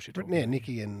 Brownless girls you're talking Yeah, about.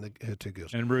 Nikki and her two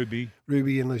girls, And Ruby.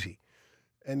 Ruby and Lucy,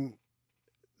 and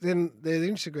then their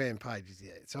Instagram pages.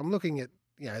 Yeah, so I'm looking at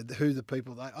who the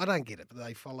people I don't get it, but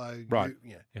they follow. Right.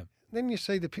 Yeah. Then you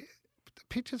see the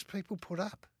pictures people put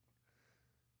up.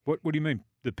 What do you mean,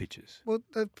 the pictures? Well,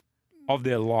 Of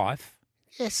their life,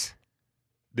 yes,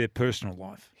 their personal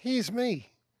life. here's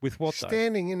me With what though?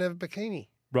 standing in a bikini,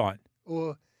 Right.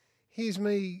 or here's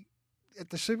me at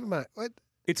the supermarket. What?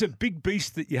 It's a big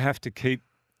beast that you have to keep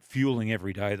fueling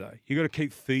every day, though. You got to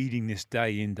keep feeding this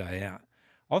day in, day out.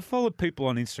 I've followed people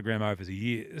on Instagram over the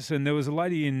years, and there was a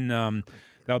lady in,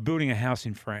 they were building a house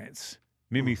in France,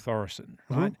 Mimi Thoresen,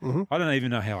 right? I don't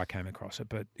even know how I came across it,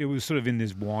 but it was sort of in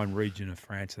this wine region of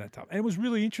France and that type. And it was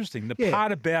really interesting. The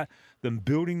part about them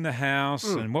building the house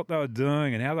and what they were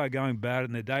doing and how they were going about it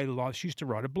in their daily life. She used to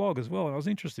write a blog as well, and I was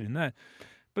interested in that.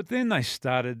 But then they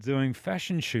started doing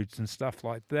fashion shoots and stuff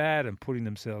like that and putting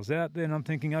themselves out there. And I'm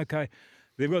thinking, okay,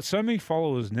 they've got so many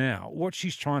followers now. What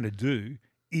she's trying to do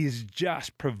is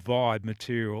just provide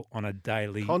material on a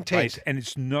daily Content. basis. And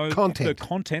it's Content. the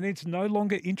content, it's no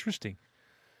longer interesting.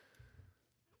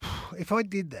 If I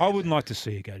did that, I wouldn't like to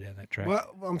see you go down that track.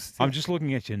 Well, I'm just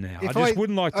looking at you now. I if just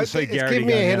wouldn't like to see it's Gary giving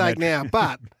me go a down headache that now, track.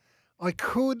 but I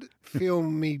could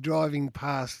film me driving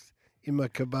past in my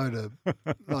Kubota,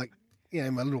 like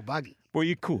in my little buggy. Well,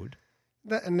 you could.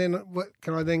 And then what?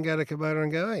 Can I then go to Kubota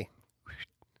and go, hey,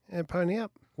 and pony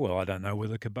up? Well, I don't know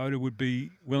whether Kubota would be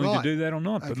willing Right. to do that or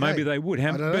not, but Okay. maybe they would. I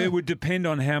don't But know. it would depend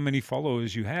on how many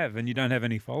followers you have, and you don't have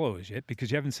any followers yet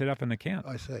because you haven't set up an account.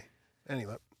 I see.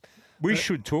 Anyway, We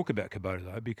should talk about Kubota,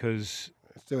 though, because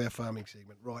let's do our farming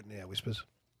segment right now, Whispers.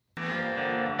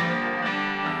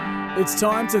 It's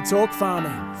time to talk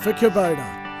farming for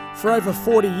Kubota. For over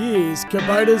 40 years,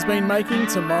 Kubota's been making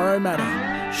tomorrow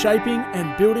matter, shaping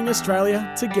and building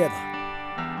Australia together.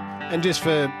 And just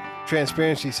for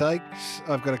transparency's sakes,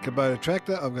 I've got a Kubota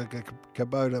tractor, I've got a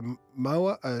Kubota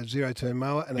mower, a zero-turn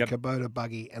mower, and Yep. a Kubota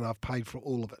buggy, and I've paid for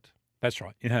all of it. That's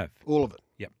right. You have. All of it.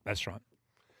 Yep, that's right.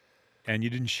 And you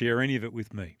didn't share any of it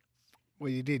with me. Well,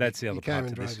 you did. That's the you other came part and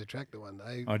to drove this. the tractor one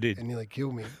day. I did. And nearly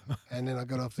killed me. And then I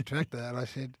got off the tractor and I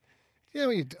said, "Yeah,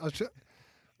 well,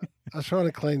 I was trying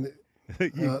to clean."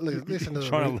 Listen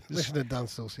to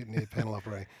Dunstall sitting here, panel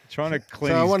operating. Trying to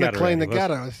clean. So I his wanted to gutter clean the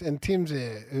out of us. gutter, and Tim's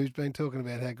there, who's been talking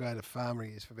about how great a farmer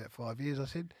he is for about 5 years. I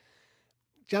said,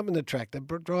 "Jump in the tractor,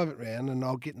 drive it round, and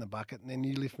I'll get in the bucket, and then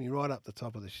you lift me right up the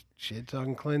top of the shed so I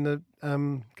can clean the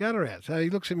gutter out." So he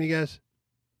looks at me, and goes,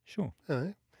 Sure. "All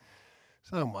right."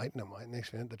 So I'm waiting.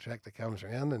 Next minute, the tractor comes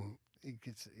around and he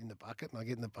gets in the bucket, and I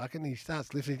get in the bucket, and he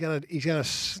starts lifting. He's gonna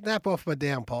snap off my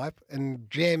downpipe and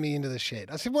jam me into the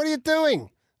shed. I said, "What are you doing?"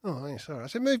 "Oh, yeah, sorry." I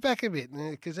said, "Move back a bit,"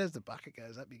 because as the bucket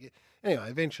goes up, you get. Anyway,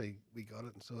 eventually we got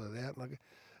it and sorted it out. And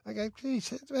I go, "Geez,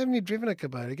 haven't you driven a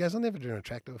Kubota?" He goes, "I've never driven a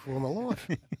tractor before in my life."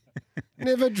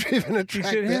 Never driven a He tractor.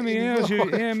 said, how many in hours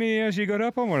life." you got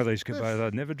up on one of these Kubotas?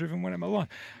 I'd never driven one in my life.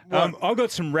 I've got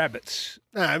some rabbits.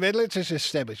 No, I mean, let's just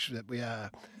establish that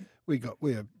we're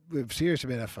serious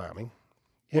about our farming.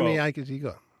 How many Well, acres you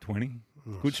got? 20.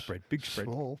 Good spread, big spread.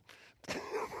 Small.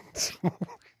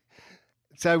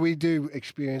 So we do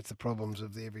experience the problems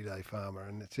of the everyday farmer,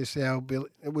 and it's just our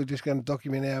ability. We're just going to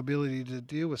document our ability to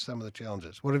deal with some of the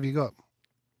challenges. What have you got?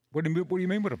 What do you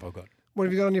mean, what have I got? What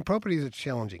have you got on your property that's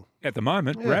challenging? At the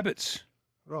moment, Yeah. rabbits.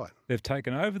 Right. They've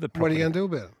taken over the property. What are you going to do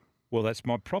about it? Well, that's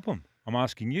my problem. I'm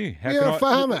asking you. How You're can a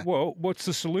farmer. Well, what's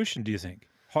the solution, do you think?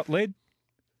 Hot lead?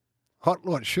 Hot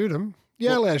light, shoot them.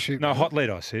 You're allowed to shoot No, them. hot lead,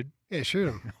 I said. Yeah, shoot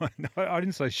them. No, I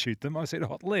didn't say shoot them. I said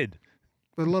hot lead.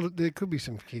 But there could be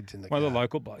some kids in the Well, car the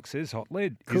local bloke says hot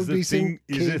lead Could is be the some thing,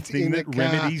 is the kids thing in that the car.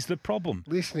 remedies the problem.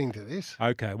 listening to this.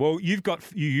 Okay. Well, you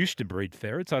used to breed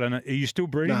ferrets. I don't know. Are you still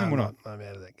breeding No, them or not? I'm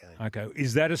out of that game. Okay.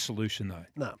 Is that a solution though?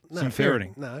 No, Some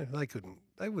ferreting. No, they couldn't.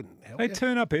 They wouldn't help They you.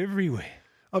 turn up everywhere.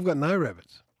 I've got no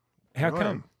rabbits. How Right.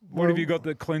 come? What have you got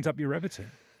that cleans up your rabbits in?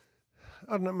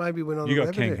 I don't know. Maybe we're not. You a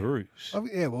got rabbit area. kangaroos.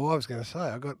 Yeah, well, I was going to say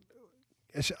I got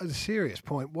a serious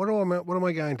point. What am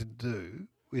I going to do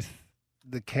with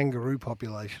the kangaroo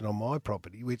population on my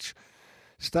property, which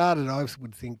started, I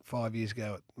would think, 5 years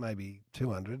ago at maybe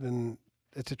 200, and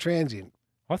it's a transient.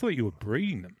 I thought you were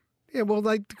breeding them. Yeah, well,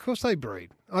 of course they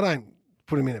breed. I don't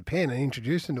put them in a pen and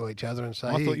introduce them to each other and say,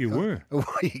 I thought you were. Away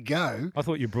you go. I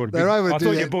thought you brought a They're big. overdo I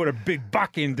thought you that. brought a big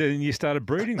buck in and you started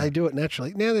breeding They them. do it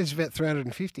naturally. Now there's about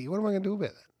 350. What am I going to do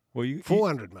about that? Well,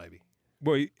 400 maybe.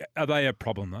 well, are they a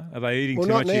problem though? Are they eating Well,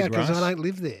 too not much of now your because grass? I don't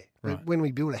live there. Right. But when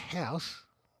we build a house,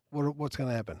 what's going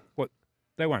to happen?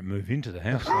 They won't move into the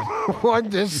house. though. I'm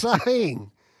just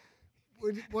saying.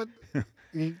 What?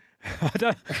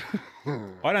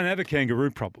 I don't have a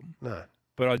kangaroo problem, No.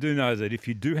 but I do know that if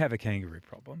you do have a kangaroo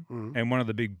problem Mm. and one of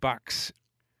the big bucks,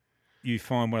 you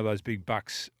find one of those big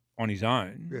bucks on his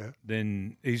own, Yeah.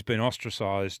 then he's been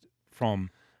ostracised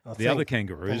from I the other think-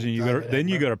 kangaroos, thank and David then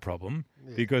you Attenborough. got a problem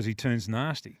because he turns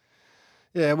nasty.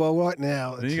 Yeah, well, right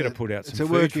now Then you gotta put out it's some a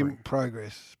food work for in him.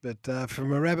 progress. But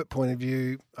from a rabbit point of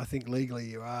view, I think legally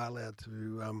you are allowed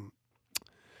to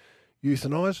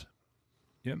euthanize.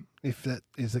 Yep. If that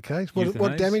is the case, what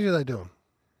Euthanize? damage are they doing?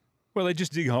 Well, they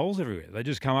just dig holes everywhere. They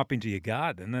just come up into your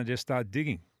garden and they just start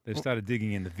digging. They've started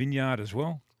digging in the vineyard as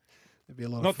well. There'd be a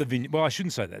lot Not of. the vineyard. Well, I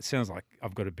shouldn't say that. It sounds like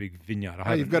I've got a big vineyard.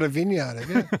 I Oh, you've haven't. got a vineyard, have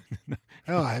you?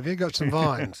 Oh, have you got some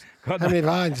vines? Got How many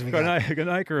vines have you got got? an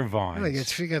acre of Oh,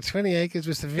 vines. you got 20 acres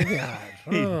with the vineyard.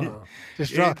 Oh.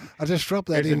 I just dropped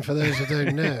that in for those who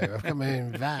don't know. I've got my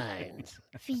own vines.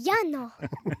 Fiano.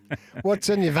 What's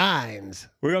in your vines?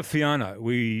 We got Fiona.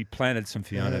 We planted some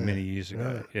Fiona Yeah, many years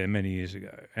ago. right. Yeah, many years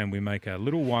ago. And we make a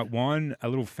little white wine, a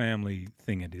little family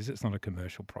thing it is. It's not a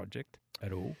commercial project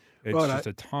at all. It's Righto. just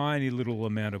a tiny little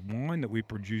amount of wine that we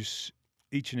produce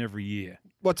each and every year.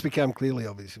 What's become clearly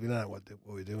obvious, we know what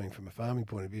we're doing from a farming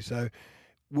point of view. So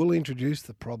we'll introduce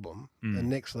the problem, and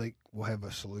next week we'll have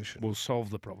a solution. We'll solve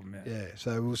the problem. Yeah. Yeah,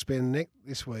 so we'll spend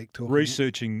this week talking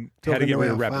Researching how to talking get rid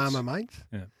our of rabbits. farmer mates.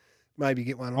 Yeah. Maybe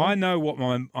get one I on. know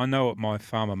what my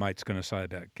farmer mate's going to say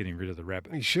about getting rid of the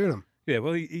rabbit. You shoot them. Yeah,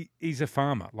 well, he's a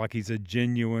farmer. Like, he's a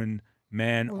genuine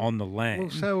man on the land. Well,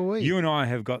 so are we. You and I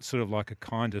have got sort of like a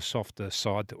kind of softer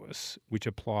side to us, which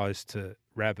applies to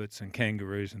rabbits and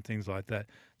kangaroos and things like that.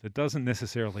 That doesn't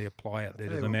necessarily apply out there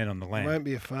to Tell the you man on the There land. won't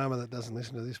be a farmer that doesn't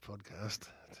listen to this podcast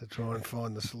to try and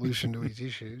find the solution to his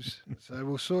issues. So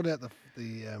we'll sort out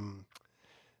the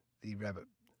rabbit.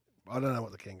 I don't know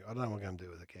what I don't know what I'm going to do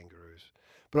with the kangaroos,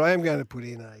 but I am going to put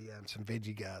in some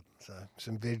veggie garden. So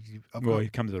some veggie. Well, you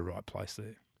come to the right place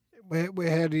there. How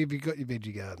have you got your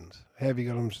veggie gardens? How have you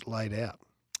got them laid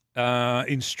out?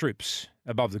 In strips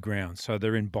above the ground, so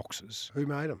they're in boxes. Who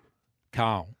made them?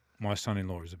 Carl My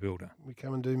son-in-law is a builder. We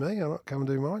come and do me. I'm not come and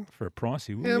do mine. For a price,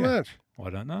 he will. How yeah. much? I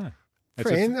don't know.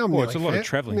 Friend, I'm it's a nearly lot of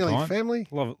travelling nearly time. family.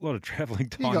 A lot of travelling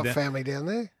time. You got down. family down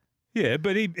there. Yeah,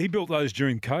 but he built those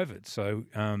during COVID. So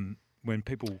when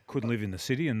people couldn't live in the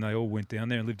city and they all went down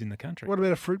there and lived in the country. What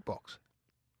about a fruit box?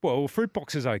 Well, fruit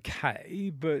box is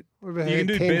okay, but What about you can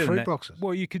do 10 better than fruit that. boxes?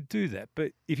 Well, you could do that,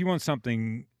 but if you want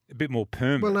something a bit more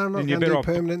permanent, Well, no, I'm not then going you're to better do off.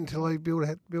 permanent until I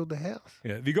build the house.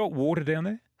 Yeah. Have you got water down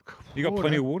there? You got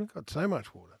plenty of water? Got so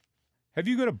much water. Have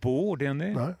you got a bore down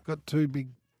there? No, got two big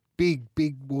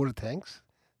water tanks.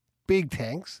 Big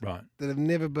tanks Right. that have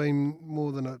never been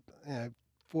more than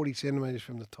 40 centimetres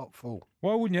from the top full.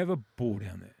 Why wouldn't you have a bore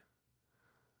down there?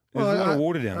 There's Well, a lot of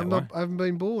water down there. I haven't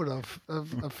been bored.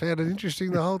 I've found it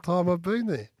interesting the whole time I've been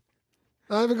there.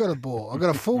 I haven't got a bore. I've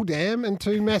got a full dam and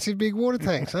two massive big water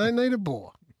tanks. I don't need a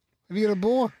bore. Have you got a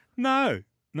bore? No,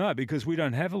 because we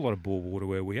don't have a lot of bore water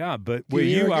where we are. But where you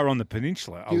you irrigate- are on the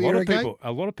peninsula, Do you irrigate?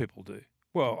 a lot of people do.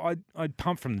 Well, I'd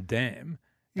pump from the dam.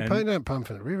 You and- don't pump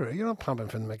from the river. You're not pumping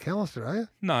from the McAllister, are you?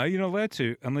 No, you're not allowed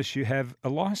to unless you have a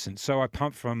license. So I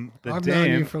pump from the I've dam.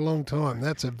 known you for a long time.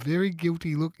 That's a very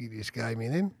guilty look you just gave me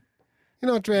then.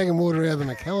 You're not dragging water out of the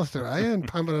McAllister, are you? And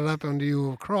pumping it up onto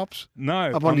your crops, No,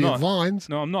 up I'm onto your not. vines.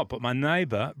 No, I'm not. But my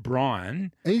neighbour,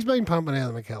 Brian, He's been pumping out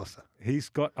of the McAllister. he's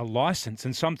got a license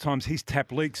and sometimes his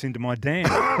tap leaks into my dam.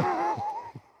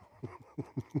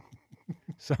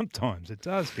 Sometimes it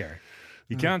does, Gary.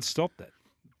 You can't stop that.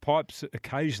 Pipes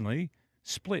occasionally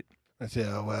split. That's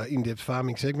our in-depth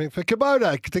farming segment for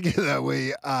Kubota. Together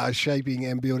we are shaping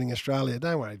and building Australia.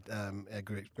 Don't worry, our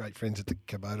great friends at the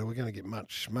Kubota. We're going to get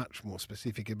much more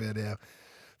specific about our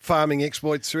farming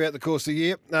exploits throughout the course of the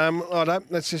year.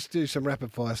 Let's just do some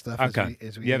rapid-fire stuff. Okay.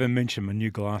 As we You haven't mentioned my new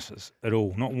glasses at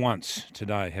all. Not once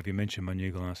today have you mentioned my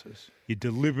new glasses. You're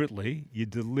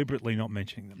deliberately not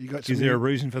mentioning them. You got Is some there a new-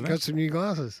 reason for Got that? some new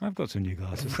glasses. I've got some new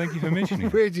glasses. Thank you for mentioning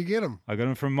them. Where'd you get them? I got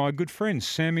them from my good friends,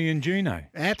 Sammy and Gino.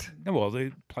 At? Well,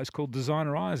 the place called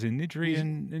Designer Eyes in Nidri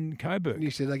and in Coburg.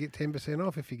 You said they get 10%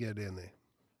 off if you go down there.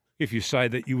 If you say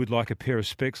that you would like a pair of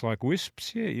specs like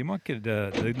Wisps, yeah, you might get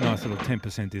a nice little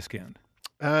 10% discount.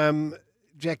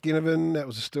 Jack Ginnivan, that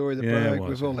was a story that Yeah, it broke.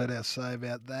 was, We've all had our say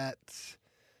about that.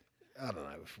 I don't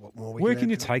know what more we Where can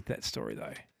you add to take that story, though?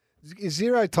 it. Is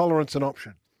zero tolerance an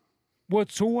option? Well,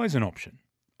 it's always an option.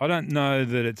 I don't know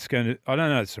that I don't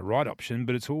know it's the right option,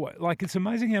 but it's always, it's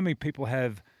amazing how many people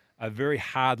have a very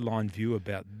hardline view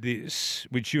about this,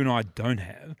 which you and I don't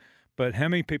have, but how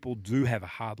many people do have a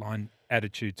hardline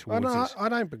attitude towards this? I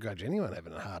don't begrudge anyone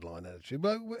having a hardline attitude,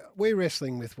 but we're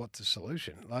wrestling with what's the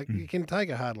solution. You can take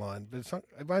a hardline, but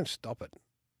it won't stop it.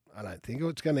 I don't think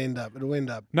it'll end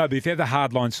up. No, but if you have the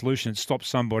hardline solution, it stops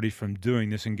somebody from doing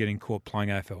this and getting caught playing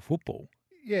AFL football,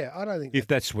 Yeah, I don't think. if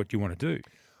that's what you want to do.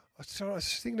 So I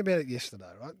was thinking about it yesterday,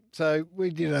 right? So we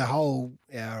did a whole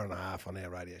hour and a half on our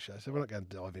radio show, so we're not going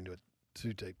to dive into it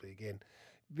too deeply again.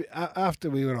 But after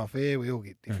we went off air, we all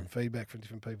get different feedback from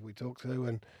different people we talk to,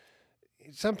 and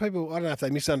some people, I don't know if they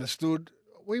misunderstood.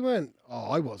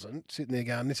 I wasn't sitting there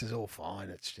going, this is all fine,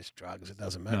 it's just drugs, it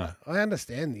doesn't matter. I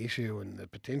understand the issue and the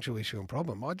potential issue and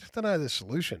problem. I just don't know the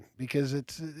solution because I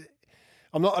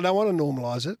don't want to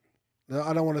normalise it.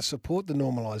 I don't want to support the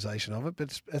normalisation of it,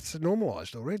 but it's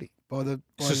normalised already by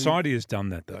Society has done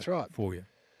that, though, That's right. for you.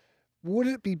 Would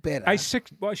it be better? I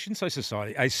shouldn't say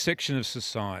society. A section of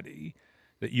society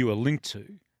that you are linked to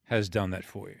has done that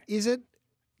for you. Is it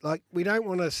we don't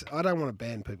want to? I don't want to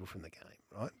ban people from the game,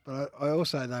 right? But I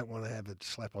also don't want to have a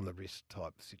slap on the wrist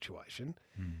type situation.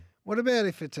 What about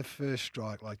if it's a first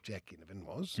strike like Jack Ginnivan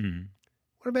was?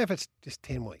 What about if it's just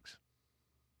 10 weeks?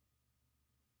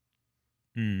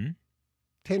 10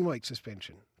 week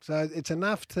suspension. So it's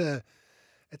enough to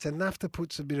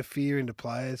put some bit of fear into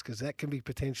players because that can be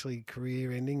potentially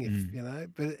career ending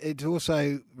if but it's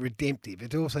also redemptive.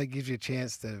 It also gives you a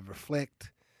chance to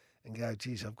reflect and go,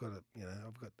 geez, I've got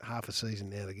half a season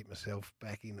now to get myself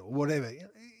back in or whatever.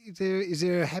 Is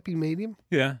there a happy medium?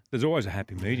 Yeah, there's always a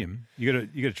happy medium. You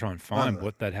got to try and find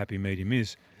what that happy medium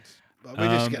is. We're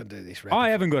just going to do this. I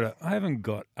haven't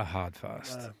got a hard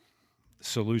fast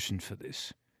solution for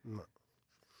this. No.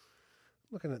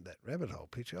 Looking at that rabbit hole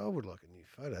picture, I would like a new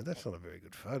photo. That's not a very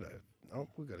good photo. Oh,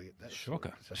 we've got to get that.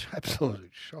 Shocker. It's an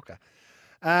absolute shocker.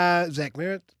 Zach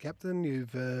Merritt, captain,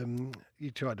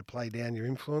 you tried to play down your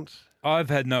influence. I've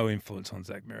had no influence on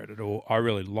Zach Merritt at all. I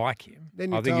really like him.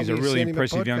 Then you I think told he's a me you really sent him a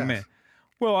impressive young podcast. man.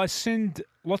 Well, I send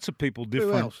lots of people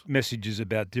different else? messages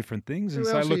about different things and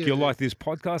Who say, else are look, you- you'll like this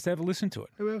podcast, have a listen to it.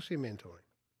 Who else are you mentoring?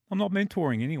 I'm not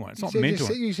mentoring anyone. It's not you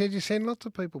mentoring. You said you send lots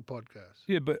of people podcasts.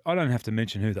 Yeah, but I don't have to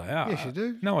mention who they are. Yes, you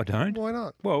do. No, I don't. Why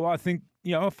not? Well, I think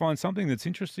I find something that's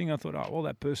interesting. I thought, oh, well,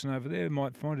 that person over there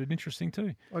might find it interesting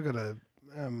too. I got a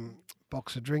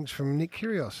box of drinks from Nick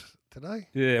Kyrgios today.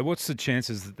 Yeah, what's the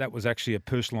chances that was actually a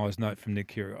personalised note from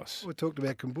Nick Kyrgios? We talked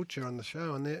about kombucha on the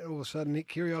show, and then all of a sudden Nick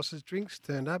Kyrgios' drinks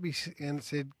turned up and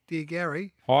said, "Dear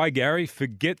Gary." Hi, Gary.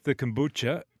 Forget the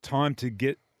kombucha. Time to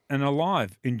get an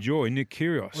Alive. Enjoy Nick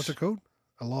Kyrgios. What's it called?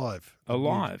 Alive.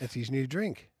 Alive. That's his new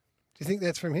drink. Do you think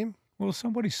that's from him? Well,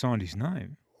 somebody signed his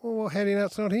name. Well, how do you know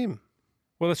it's not him?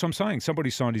 Well, that's what I'm saying. Somebody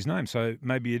signed his name, so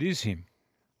maybe it is him.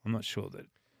 I'm not sure that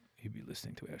he'd be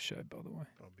listening to our show, by the way.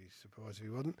 I'll be surprised if he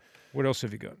wasn't. What else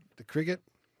have you got? The cricket.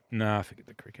 Nah, forget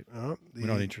the cricket. Oh, We're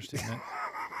not interested in that.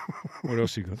 What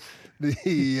else you got?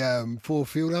 The 4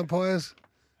 field umpires.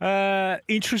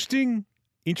 Interesting.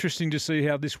 Interesting to see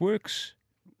how this works.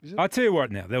 I'll tell you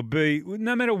what now, there'll be,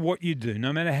 no matter what you do,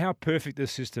 no matter how perfect the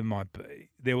system might be,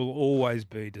 there will always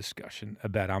be discussion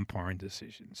about umpiring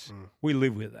decisions. We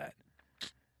live with that.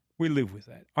 We live with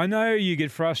that. I know you get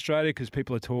frustrated because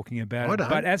people are talking about it,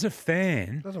 but as a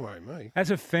fan, Doesn't worry me. As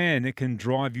a fan, it can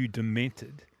drive you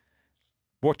demented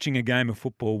watching a game of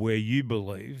football where you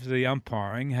believe the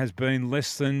umpiring has been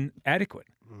less than adequate.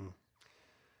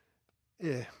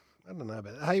 Yeah, I don't know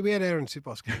about that. Hey, we had Aaron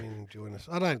Sipos come in and join us.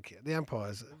 I don't care. The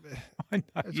umpires. I know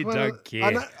It's you one don't of-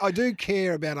 care. I do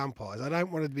care about umpires. I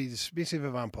don't want to be dismissive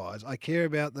of umpires. I care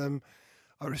about them.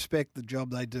 I respect the job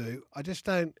they do. I just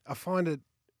don't. I find it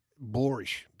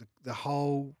boorish. The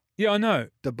whole Yeah, I know.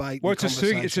 debate. Well, and it's a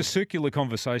conversation. circular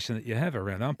conversation that you have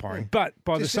around umpiring. Yeah. But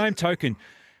by the Just same token,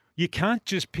 you can't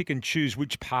just pick and choose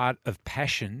which part of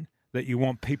passion that you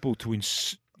want people to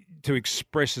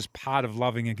express as part of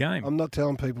loving a game. I'm not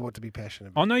telling people what to be passionate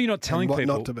about. I know you're not telling and what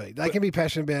people not to be. They can be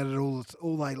passionate about it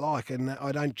all they like, and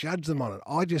I don't judge them on it.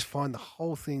 I just find the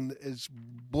whole thing as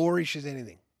boorish as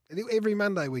anything. Every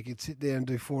Monday we could sit there and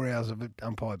do 4 hours of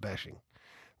umpire bashing.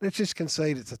 Let's just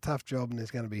concede it's a tough job and there's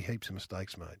going to be heaps of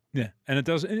mistakes made. Yeah, and it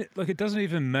doesn't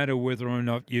even matter whether or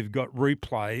not you've got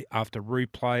replay after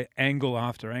replay, angle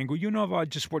after angle. You know, if I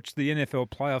just watched the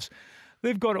NFL playoffs,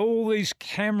 they've got all these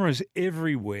cameras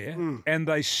everywhere, and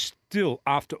they still,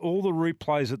 after all the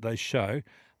replays that they show,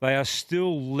 they are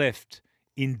still left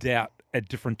in doubt at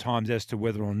different times as to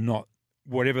whether or not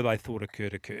whatever they thought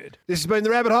occurred. This has been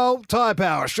The Rabbit Hole. Tyre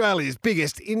Power, Australia's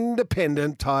biggest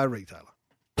independent tyre retailer.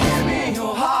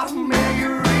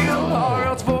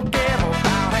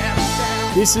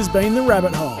 This has been The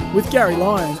Rabbit Hole with Gary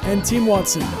Lyon and Tim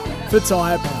Watson for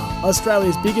Tyre Power,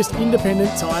 Australia's biggest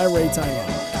independent tyre retailer.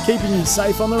 Keeping you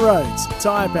safe on the roads.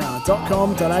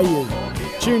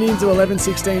 tyrepower.com.au. Tune in to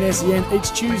 11:16 SEN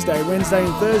each Tuesday, Wednesday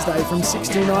and Thursday from 6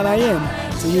 to 9 a.m.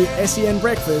 to hear SEN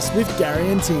Breakfast with Gary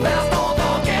and Tim.